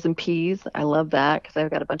potatoes and peas. I love that because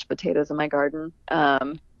I've got a bunch of potatoes in my garden.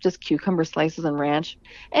 Just cucumber slices and ranch.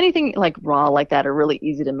 Anything like raw like that are really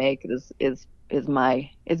easy to make is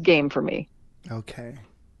game for me. Okay.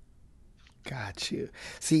 Got you.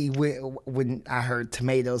 See, when I heard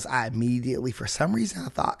tomatoes, I immediately, for some reason, I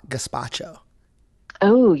thought gazpacho.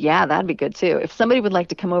 Oh, yeah, that'd be good too. If somebody would like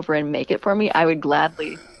to come over and make it for me, I would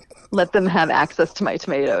gladly let them have access to my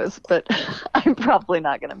tomatoes, but I'm probably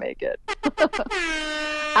not going to make it.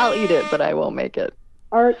 I'll eat it, but I won't make it.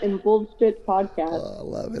 Art and Bullshit Podcast. Oh, I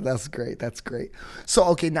love it. That's great. That's great. So,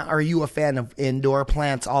 okay, now, are you a fan of indoor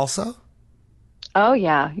plants also? Oh,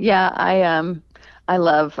 yeah. Yeah,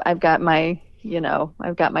 I've got my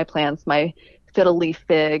plants, my fiddle leaf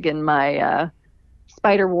fig and my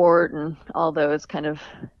spiderwort and all those kind of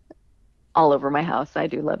all over my house. I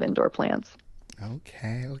do love indoor plants.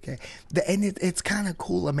 Okay. And it's kind of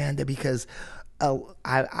cool, Amanda, because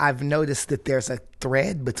I've noticed that there's a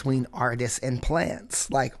thread between artists and plants.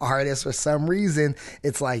 Like artists, for some reason,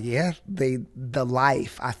 it's like, the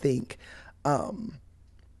life, I think,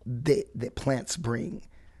 that plants bring.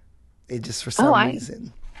 It just for some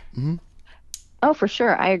reason. Mm-hmm. Oh, for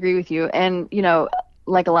sure. I agree with you. And,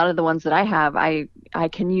 like a lot of the ones that I have, I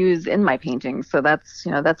can use in my paintings. So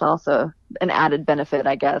that's also an added benefit,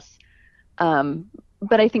 I guess.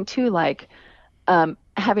 But I think too, like,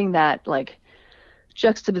 having that like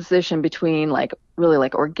juxtaposition between like really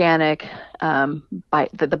like organic, the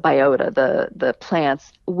biota, the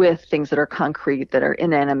plants with things that are concrete, that are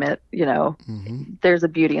inanimate, there's a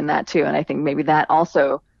beauty in that too. And I think maybe that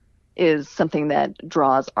also is something that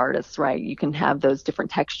draws artists, right? You can have those different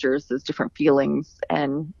textures, those different feelings,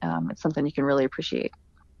 and it's something you can really appreciate.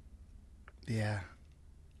 Yeah,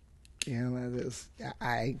 that is.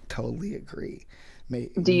 I totally agree.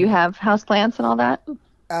 Do you have houseplants and all that?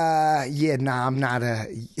 I'm not a.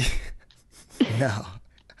 No.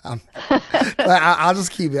 I'll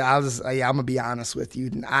just keep it. I'm gonna be honest with you.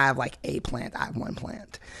 I have like a plant. I have one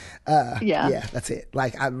plant. Yeah, that's it.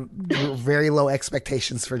 Like very low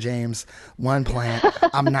expectations for James. One plant.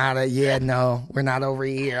 I'm not no, we're not over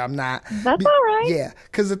here. I'm not. That's all right. Yeah,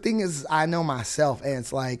 because the thing is, I know myself, and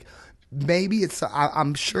it's like maybe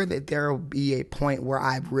I'm sure that there will be a point where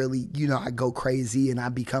I really, I go crazy and I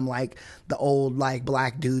become like the old like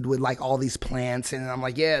black dude with like all these plants, and I'm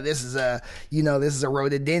like, this is a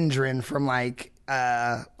rhododendron from like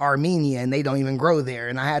Armenia, and they don't even grow there,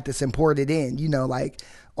 and I had this imported in, like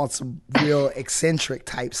on some real eccentric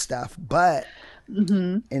type stuff. But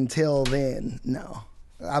until then, no.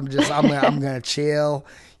 I'm gonna chill.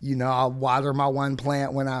 I'll water my one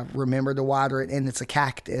plant when I remember to water it, and it's a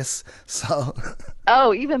cactus. So.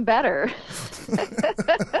 Oh, even better.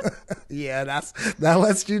 Yeah, that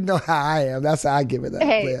lets you know how I am. That's how I give it up.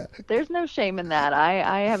 Hey, yeah. There's no shame in that.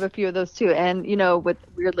 I have a few of those too, and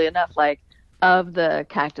weirdly enough, like of the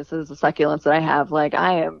cactuses, the succulents that I have, like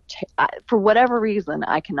for whatever reason,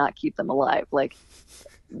 I cannot keep them alive. Like,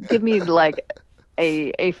 give me like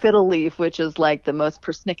a fiddle leaf, which is like the most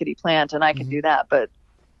persnickety plant, and I can do that, but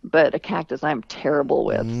a cactus I'm terrible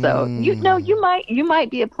with. So you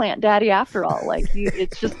might be a plant daddy after all. Like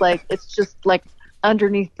it's just like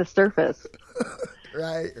underneath the surface.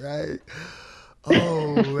 Right.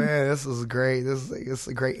 Oh man, this is great. This is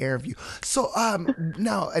a great interview. So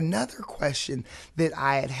now another question that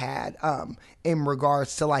I had in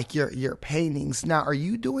regards to like your paintings. Now, are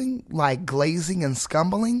you doing like glazing and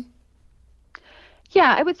scumbling?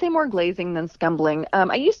 Yeah, I would say more glazing than scumbling.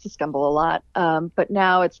 I used to scumble a lot, but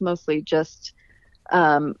now it's mostly just,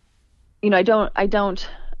 um, I don't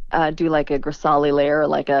do like a Grisali layer or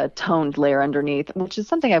like a toned layer underneath, which is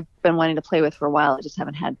something I've been wanting to play with for a while. I just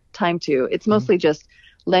haven't had time to. It's mostly just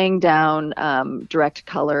laying down direct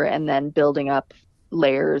color and then building up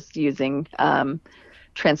layers using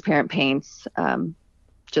transparent paints.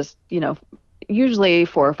 Just, usually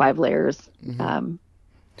 4 or 5 layers.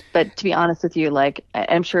 But to be honest with you, like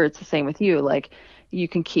I'm sure it's the same with you, like you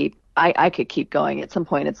can I could keep going. At some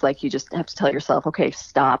point it's like you just have to tell yourself, okay,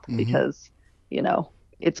 stop, because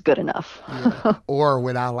it's good enough. Yeah. Or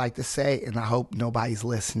what I like to say, and I hope nobody's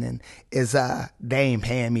listening, is they ain't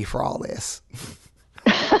paying me for all this.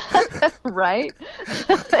 Right?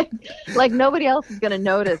 Like nobody else is going to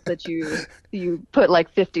notice that you put like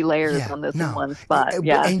 50 layers on this in one spot.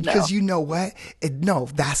 And because you know what? No,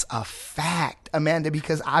 that's a fact, Amanda,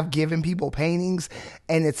 because I've given people paintings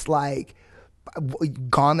and it's like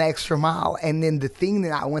gone the extra mile. And then the thing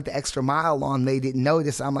that I went the extra mile on, they didn't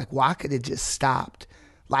notice. I'm like, well, I could have just stopped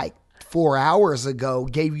like 4 hours ago,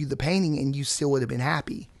 gave you the painting, and you still would have been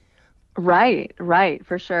happy. Right,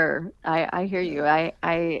 for sure. I hear you. I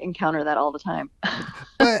encounter that all the time.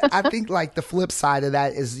 But I think like the flip side of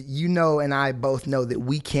that is, and I both know that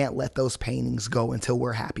we can't let those paintings go until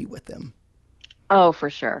we're happy with them. Oh, for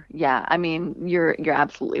sure. Yeah. I mean, you're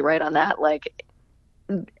absolutely right on that. Like,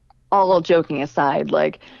 all joking aside,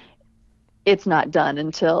 like it's not done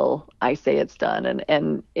until I say it's done.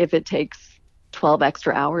 And if it takes 12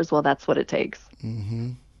 extra hours, well, that's what it takes.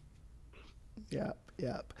 Mm-hmm. Yep.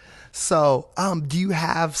 So, do you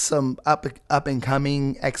have some up and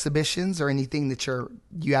coming exhibitions or anything that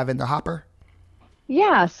you have in the hopper?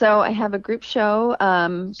 Yeah, so I have a group show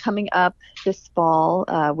coming up this fall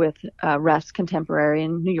with Rest Contemporary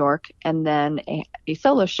in New York, and then a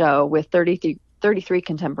solo show with 33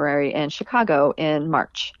 Contemporary in Chicago in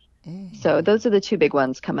March. So those are the two big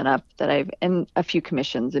ones coming up and a few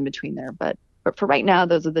commissions in between there. But for right now,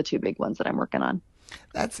 those are the two big ones that I'm working on.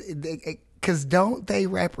 That's because don't they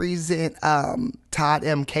represent Todd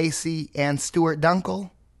M. Casey and Stuart Dunkel?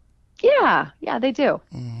 Yeah, they do.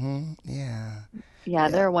 Mm-hmm. Yeah,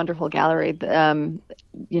 they're a wonderful gallery. The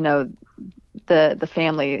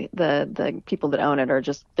family, the people that own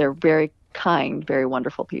it they're very kind, very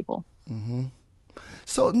wonderful people. Mm-hmm.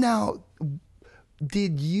 So now,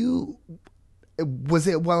 was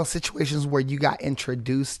it one of those situations where you got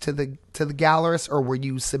introduced to the gallerist, or were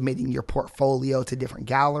you submitting your portfolio to different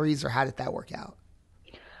galleries, or how did that work out?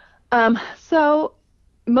 So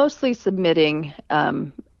mostly submitting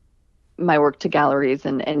my work to galleries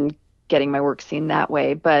and getting my work seen that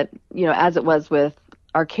way. But, as it was with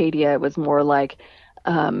Arcadia, it was more like,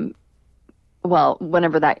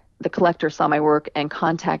 whenever the collector saw my work and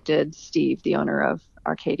contacted Steve, the owner of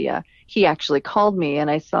Arcadia, he actually called me, and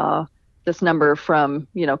I saw this number from,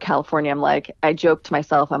 California. I joked to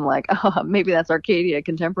myself, I'm like, oh, maybe that's Arcadia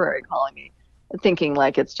Contemporary calling me, thinking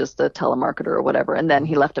like it's just a telemarketer or whatever. And then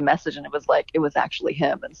he left a message, and it was actually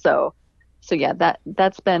him. And so yeah,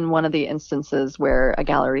 that's been one of the instances where a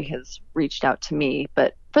gallery has reached out to me.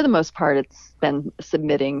 But for the most part, it's been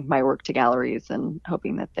submitting my work to galleries and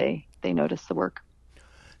hoping that they notice the work.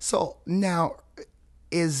 So now,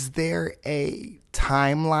 is there a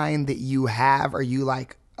timeline that you have? Are you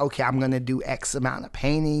like, okay, I'm going to do X amount of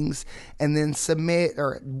paintings and then submit,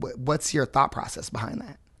 or what's your thought process behind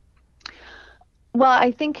that? Well,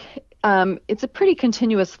 I think it's a pretty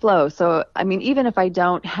continuous flow. So, I mean, even if I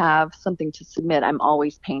don't have something to submit, I'm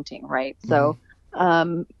always painting, right? So,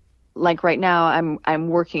 like right now, I'm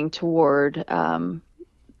working toward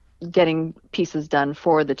getting pieces done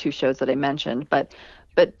for the two shows that I mentioned. But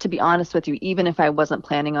to be honest with you, even if I wasn't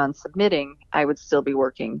planning on submitting, I would still be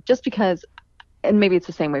working, just because, and maybe it's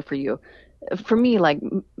the same way for you. For me, like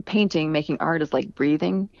painting, making art is like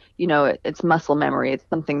breathing. It's muscle memory. It's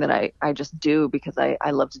something that I just do because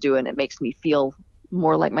I love to do it, and it makes me feel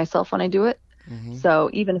more like myself when I do it. Mm-hmm. So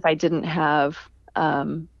even if I didn't have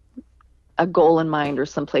a goal in mind or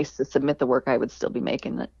some place to submit the work, I would still be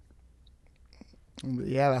making it.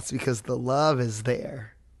 Yeah, that's because the love is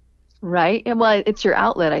there. Right. And well, it's your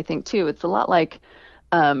outlet, I think, too. It's a lot like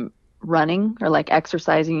running or like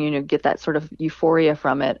exercising, get that sort of euphoria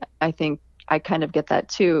from it. I think I kind of get that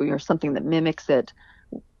too, something that mimics it,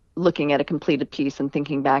 looking at a completed piece and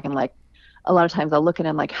thinking back, and like a lot of times I'll look at it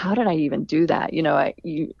and like, how did I even do that?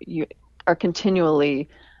 You are continually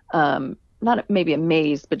not maybe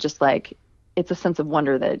amazed, but just like it's a sense of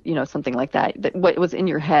wonder that, something like that what was in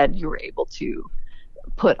your head, you were able to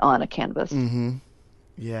put on a canvas. Mm-hmm.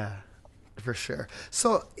 Yeah, for sure.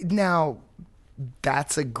 So now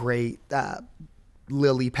that's a great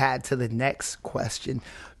lily pad to the next question.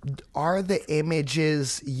 Are the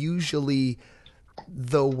images usually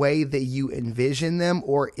the way that you envision them,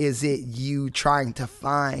 or is it you trying to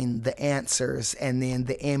find the answers and then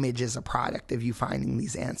the image is a product of you finding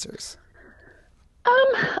these answers?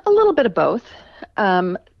 A little bit of both.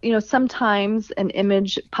 Sometimes an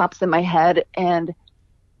image pops in my head and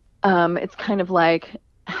it's kind of like,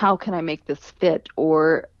 how can I make this fit?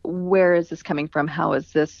 Or where is this coming from? How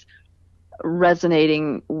is this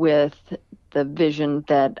resonating with the vision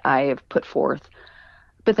that I have put forth?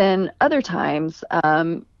 But then other times,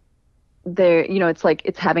 it's like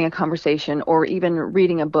it's having a conversation or even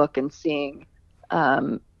reading a book and seeing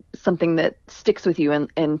something that sticks with you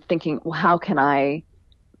and thinking, well, how can I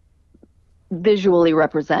visually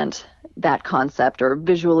represent that concept or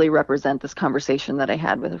visually represent this conversation that I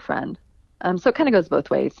had with a friend? So it kind of goes both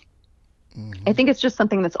ways. Mm-hmm. I think it's just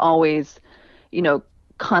something that's always,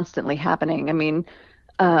 constantly happening. I mean,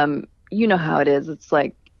 you know how it is. It's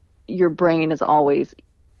like your brain is always,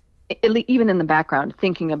 even in the background,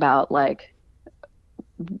 thinking about like,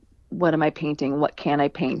 what am I painting? What can I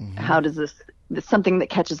paint? Mm-hmm. How does this something that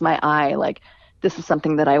catches my eye? Like, this is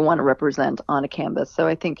something that I want to represent on a canvas. So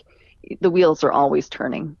I think the wheels are always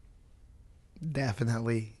turning.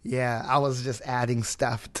 Definitely. Yeah. I was just adding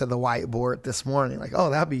stuff to the whiteboard this morning. Like, oh,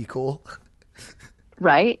 that'd be cool.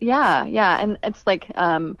 Right. Yeah. Yeah. And it's like,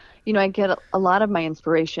 I get a lot of my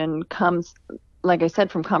inspiration comes, like I said,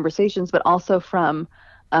 from conversations, but also from,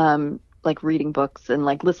 like reading books and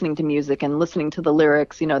like listening to music and listening to the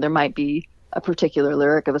lyrics. There might be a particular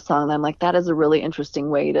lyric of a song that I'm like, that is a really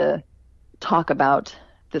interesting way to talk about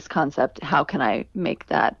this concept. How can I make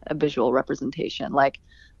that a visual representation? Like,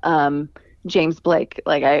 James Blake,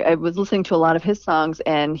 like I was listening to a lot of his songs,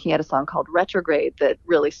 and he had a song called Retrograde that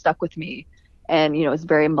really stuck with me. And, it's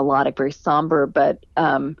very melodic, very somber, but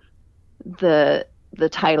the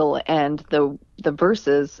title and the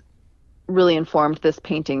verses really informed this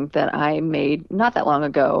painting that I made not that long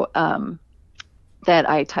ago, that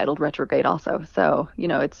I titled Retrograde also. So,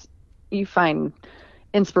 you find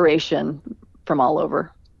inspiration from all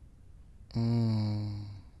over.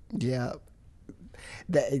 Yeah.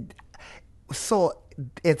 So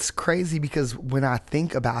it's crazy because when I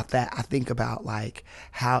think about that, I think about like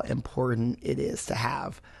how important it is to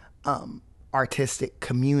have artistic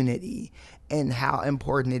community and how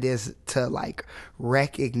important it is to like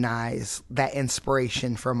recognize that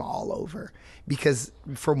inspiration from all over. Because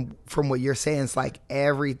from what you're saying, it's like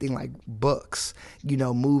everything, like books,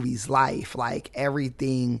 movies, life, like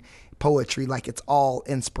everything, poetry, like it's all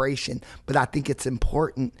inspiration. But I think it's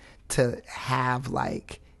important to have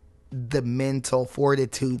like the mental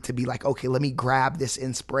fortitude to be like, okay, let me grab this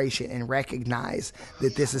inspiration and recognize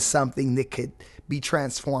that this is something that could be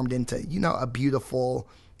transformed into, a beautiful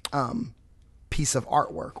piece of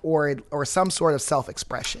artwork or some sort of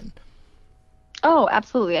self-expression. Oh,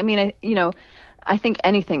 absolutely. I mean, I think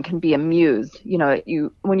anything can be a muse.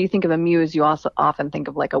 When you think of a muse, you also often think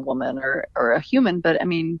of like a woman or a human, but I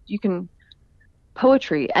mean,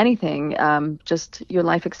 poetry, anything, just your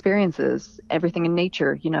life experiences, everything in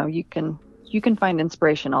nature, you can find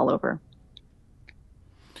inspiration all over.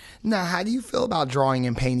 Now, how do you feel about drawing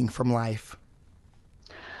and painting from life?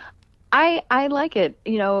 I like it.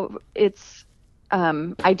 It's,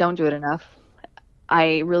 I don't do it enough.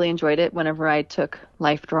 I really enjoyed it whenever I took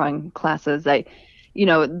life drawing classes.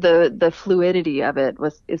 The fluidity of it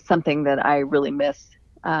is something that I really miss,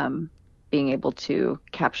 being able to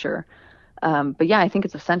capture. But yeah, I think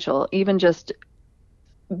it's essential. Even just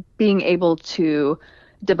being able to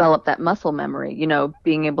develop that muscle memory,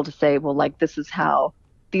 being able to say, well, like these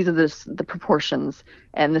are the proportions,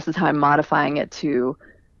 and this is how I'm modifying it to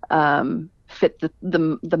fit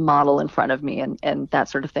the model in front of me, and that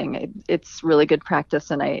sort of thing. It's really good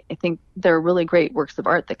practice, and I think there are really great works of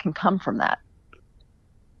art that can come from that.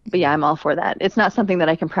 But yeah, I'm all for that. It's not something that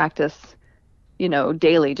I can practice,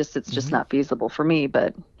 daily. It's just not feasible for me,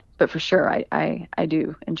 but for sure, I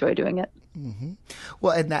do enjoy doing it. Mm-hmm.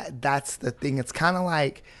 Well, and that's the thing. It's kind of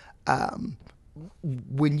like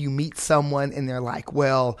when you meet someone and they're like,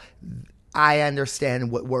 well, I understand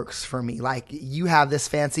what works for me. Like, you have this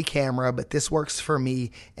fancy camera, but this works for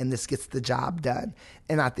me and this gets the job done.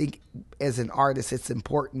 And I think as an artist, it's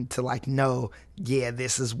important to like know, yeah,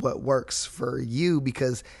 this is what works for you,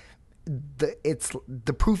 because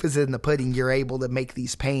the proof is in the pudding. You're able to make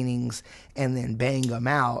these paintings and then bang them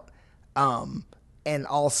out. And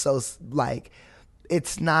also, like,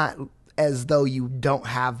 it's not as though you don't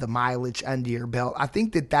have the mileage under your belt. I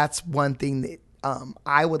think that that's one thing that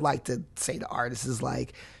I would like to say to artists is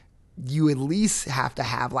like, you at least have to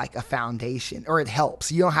have like a foundation, or it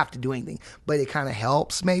helps. You don't have to do anything, but it kind of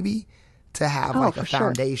helps maybe to have like a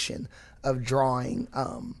foundation of drawing,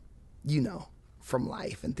 from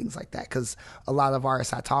life and things like that. Because a lot of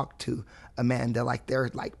artists I talk to, Amanda, like they're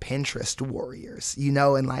like Pinterest warriors,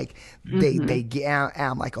 and like they get out, and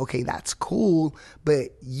I'm like, okay, that's cool, but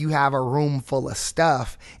you have a room full of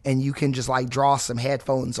stuff and you can just like draw some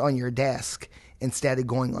headphones on your desk instead of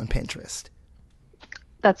going on Pinterest.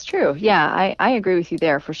 That's true. Yeah, I agree with you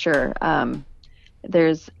there for sure.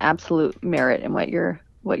 There's absolute merit in what you're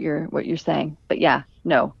saying. But yeah,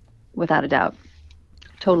 no, without a doubt.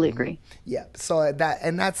 Totally agree. Yeah. So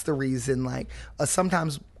that's the reason, like,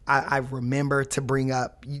 sometimes I remember to bring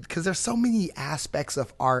up, because there's so many aspects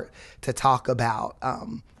of art to talk about,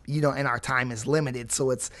 and our time is limited.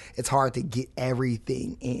 So it's hard to get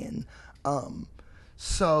everything in.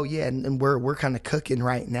 So yeah, and we're kind of cooking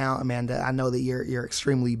right now, Amanda. I know that you're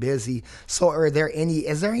extremely busy. So is there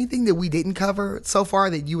anything that we didn't cover so far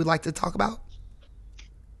that you would like to talk about?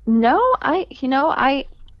 No, I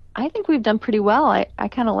think we've done pretty well. I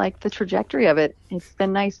kind of like the trajectory of it. It's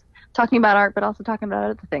been nice talking about art, but also talking about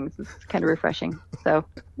other things. It's kind of refreshing. So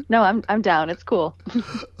no, I'm down. It's cool.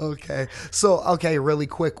 Okay. So really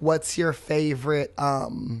quick, what's your favorite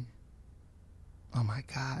oh my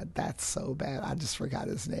God, that's so bad. I just forgot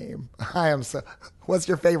his name. What's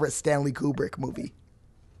your favorite Stanley Kubrick movie?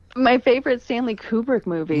 My favorite Stanley Kubrick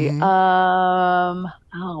movie? Mm-hmm.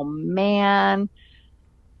 Oh man.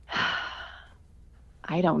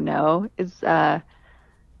 I don't know.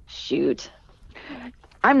 Shoot.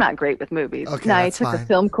 I'm not great with movies. Okay, now, that's I took fine. a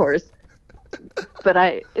film course, but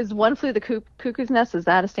is One Flew the Cuckoo's Nest, is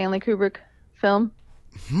that a Stanley Kubrick film?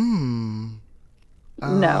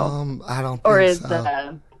 No. I don't think or is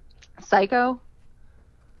so. Psycho?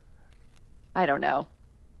 I don't know.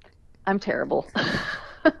 I'm terrible.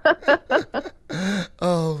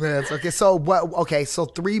 Oh man, it's okay. So what? Okay, so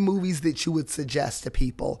 3 movies that you would suggest to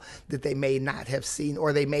people that they may not have seen,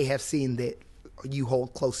 or they may have seen that you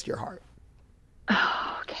hold close to your heart.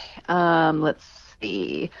 Okay. Let's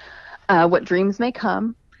see. What Dreams May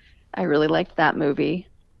Come. I really liked that movie.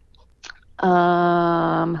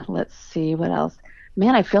 Let's see what else.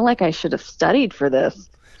 Man, I feel like I should have studied for this.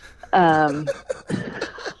 I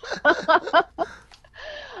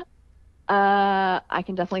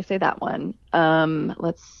can definitely say that one.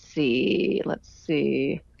 Let's see.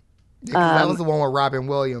 Yeah, 'cause that was the one with Robin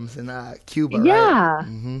Williams in Cuba, yeah, right?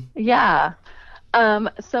 Mm-hmm. Yeah.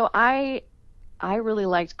 So I really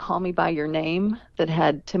liked Call Me by Your Name, that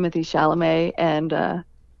had Timothy Chalamet and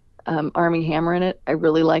Armie Hammer in it. I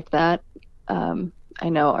really liked that. I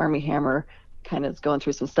know Armie Hammer kind of is going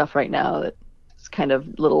through some stuff right now that's kind of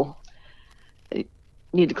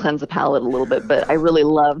need to cleanse the palate a little bit, but I really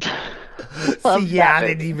loved.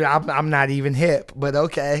 I'm not even hip, but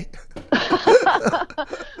okay.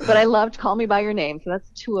 But I loved Call Me by Your Name, so that's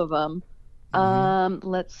 2 of them. Mm-hmm.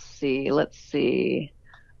 Let's see.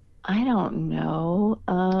 I don't know.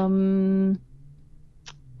 I'm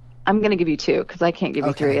going to give you 2 because I can't give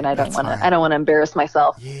you 3, and I don't want to embarrass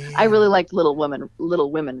myself. Yeah. I really liked Little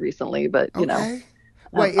Women recently, but you know.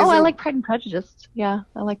 Wait, I like Pride and Prejudice. Yeah,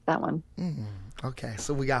 I like that one. Okay,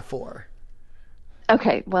 so we got 4.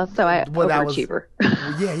 Okay, well, so overachiever.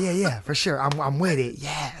 Yeah, for sure. I'm with it.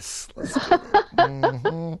 Yes, let's get it.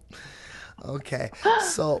 Mm-hmm. Okay,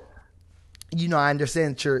 so I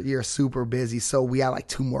understand that you're super busy, so we got like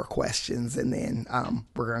 2 more questions, and then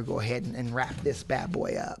we're gonna go ahead and wrap this bad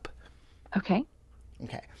boy up. Okay.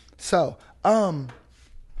 So 1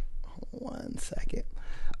 second.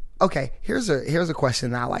 Okay, here's a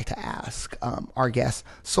question that I like to ask our guests.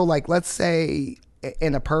 So, like, let's say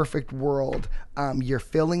in a perfect world, you're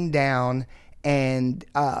feeling down, and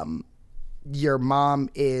your mom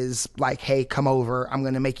is like, "Hey, come over. I'm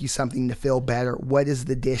going to make you something to feel better." What is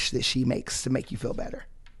the dish that she makes to make you feel better?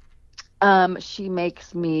 She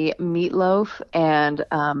makes me meatloaf and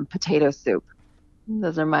potato soup.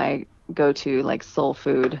 Those are my go-to, like, soul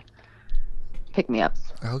food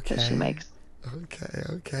pick-me-ups. Okay. That she makes.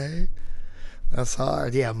 Okay. That's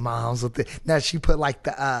hard. Yeah, moms with now she put like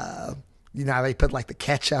the how they put like the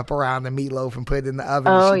ketchup around the meatloaf and put it in the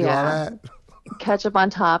oven. Oh, she yeah. do all that? Ketchup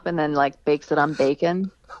on top, and then like bakes it on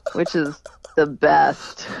bacon, which is the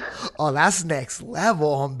best. Oh, that's next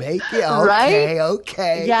level on bacon. Okay, right?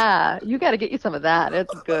 Okay. Yeah, you got to get you some of that.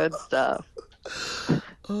 It's good stuff.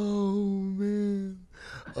 Oh man.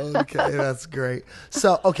 Okay, that's great.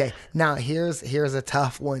 So, okay, now here's a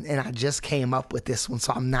tough one, and I just came up with this one,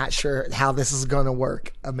 so I'm not sure how this is going to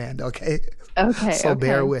work, Amanda, okay? Okay. So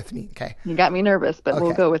bear with me, okay? You got me nervous, but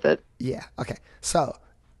we'll go with it. Yeah, okay. So,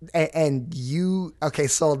 And you, okay,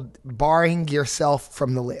 so barring yourself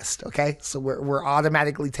from the list, okay? So we're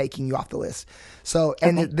automatically taking you off the list. So,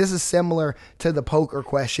 and this is similar to the poker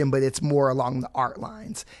question, but it's more along the art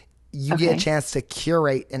lines. You get a chance to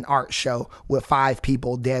curate an art show with 5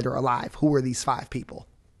 people, dead or alive. Who are these 5 people?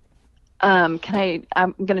 I'm going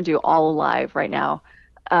to do all alive right now,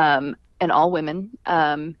 and all women.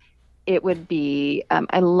 It would be,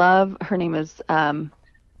 I love, her name is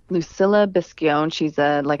Lucilla Bisquione. She's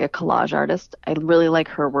like a collage artist. I really like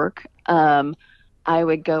her work. I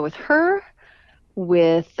would go with her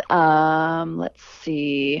with, let's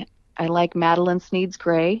see, I like Madeline Sneeds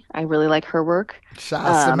Gray. I really like her work. Shout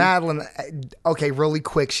out to Madeline. Okay, really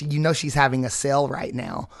quick. She's having a sale right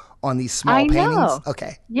now on these small paintings. Know.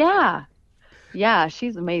 Okay. Yeah. Yeah,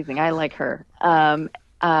 she's amazing. I like her.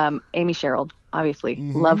 Amy Sherrill, obviously.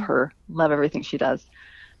 Love her. Love everything she does.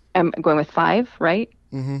 I'm going with 5, right?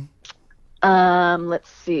 Mm-hmm. Let's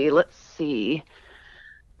see.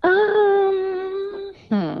 I'm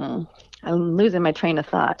losing my train of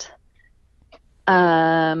thought.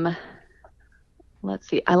 Let's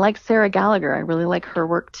see. I like Sarah Gallagher. I really like her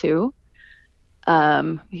work too.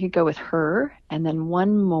 We could go with her. And then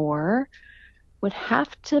one more would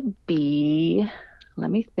have to be,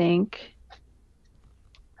 let me think.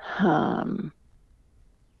 Can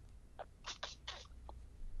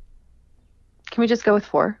we just go with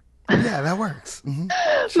 4? Yeah, that works. Mm-hmm.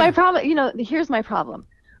 Sure. My problem, here's my problem.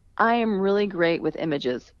 I am really great with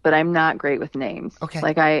images, but I'm not great with names. Okay.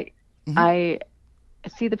 Like I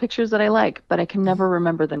see the pictures that I like, but I can never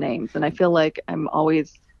remember the names. And I feel like I'm really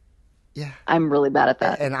bad at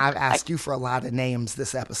that. And I've asked you for a lot of names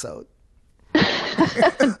this episode.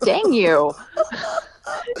 Dang you.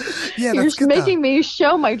 Yeah, You're that's good, making me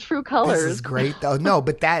show my true colors. This is great though. No,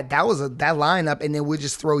 but that was that lineup, and then we'll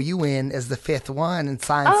just throw you in as the 5th one and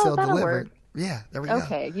signed, sealed, delivered. Work. Yeah, there we go.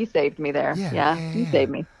 Okay, you saved me there. Yeah, you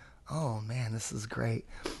saved me. Oh man, this is great.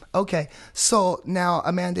 Okay, so now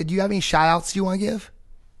Amanda, do you have any shout outs you want to give?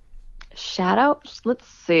 Shout outs? Let's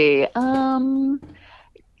see.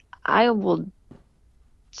 I will.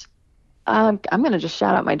 I'm gonna just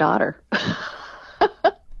shout out my daughter.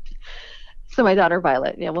 So my daughter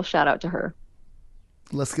Violet, we'll shout out to her.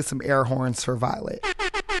 Let's get some air horns for Violet.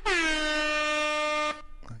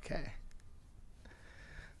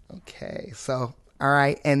 Okay. So, all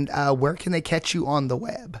right. And where can they catch you on the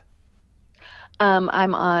web? I'm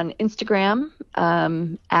on Instagram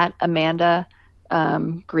at Amanda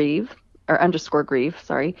Greive or _Greive,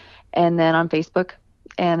 sorry. And then on Facebook.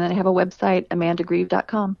 And then I have a website,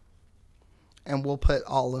 amandagreive.com. And we'll put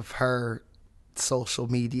all of her social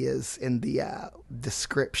medias in the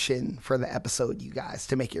description for the episode, you guys,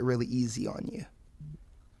 to make it really easy on you.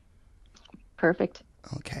 Perfect.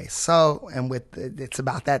 Okay, so, and it's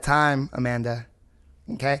about that time, Amanda.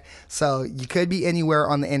 Okay, so you could be anywhere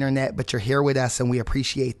on the internet, but you're here with us, and we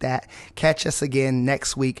appreciate that. Catch us again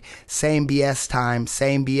next week, same BS time,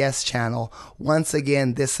 same BS channel. Once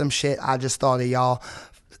again, this some shit I just thought of, y'all.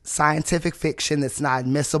 Scientific fiction that's not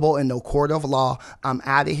admissible in no court of law. I'm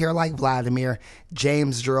out of here like Vladimir.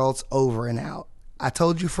 James Drills over and out. I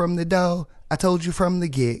told you from the dough. I told you from the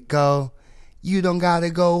get-go. You don't gotta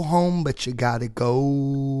go home, but you gotta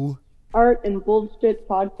go. Art and Bullshit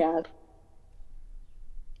Podcast.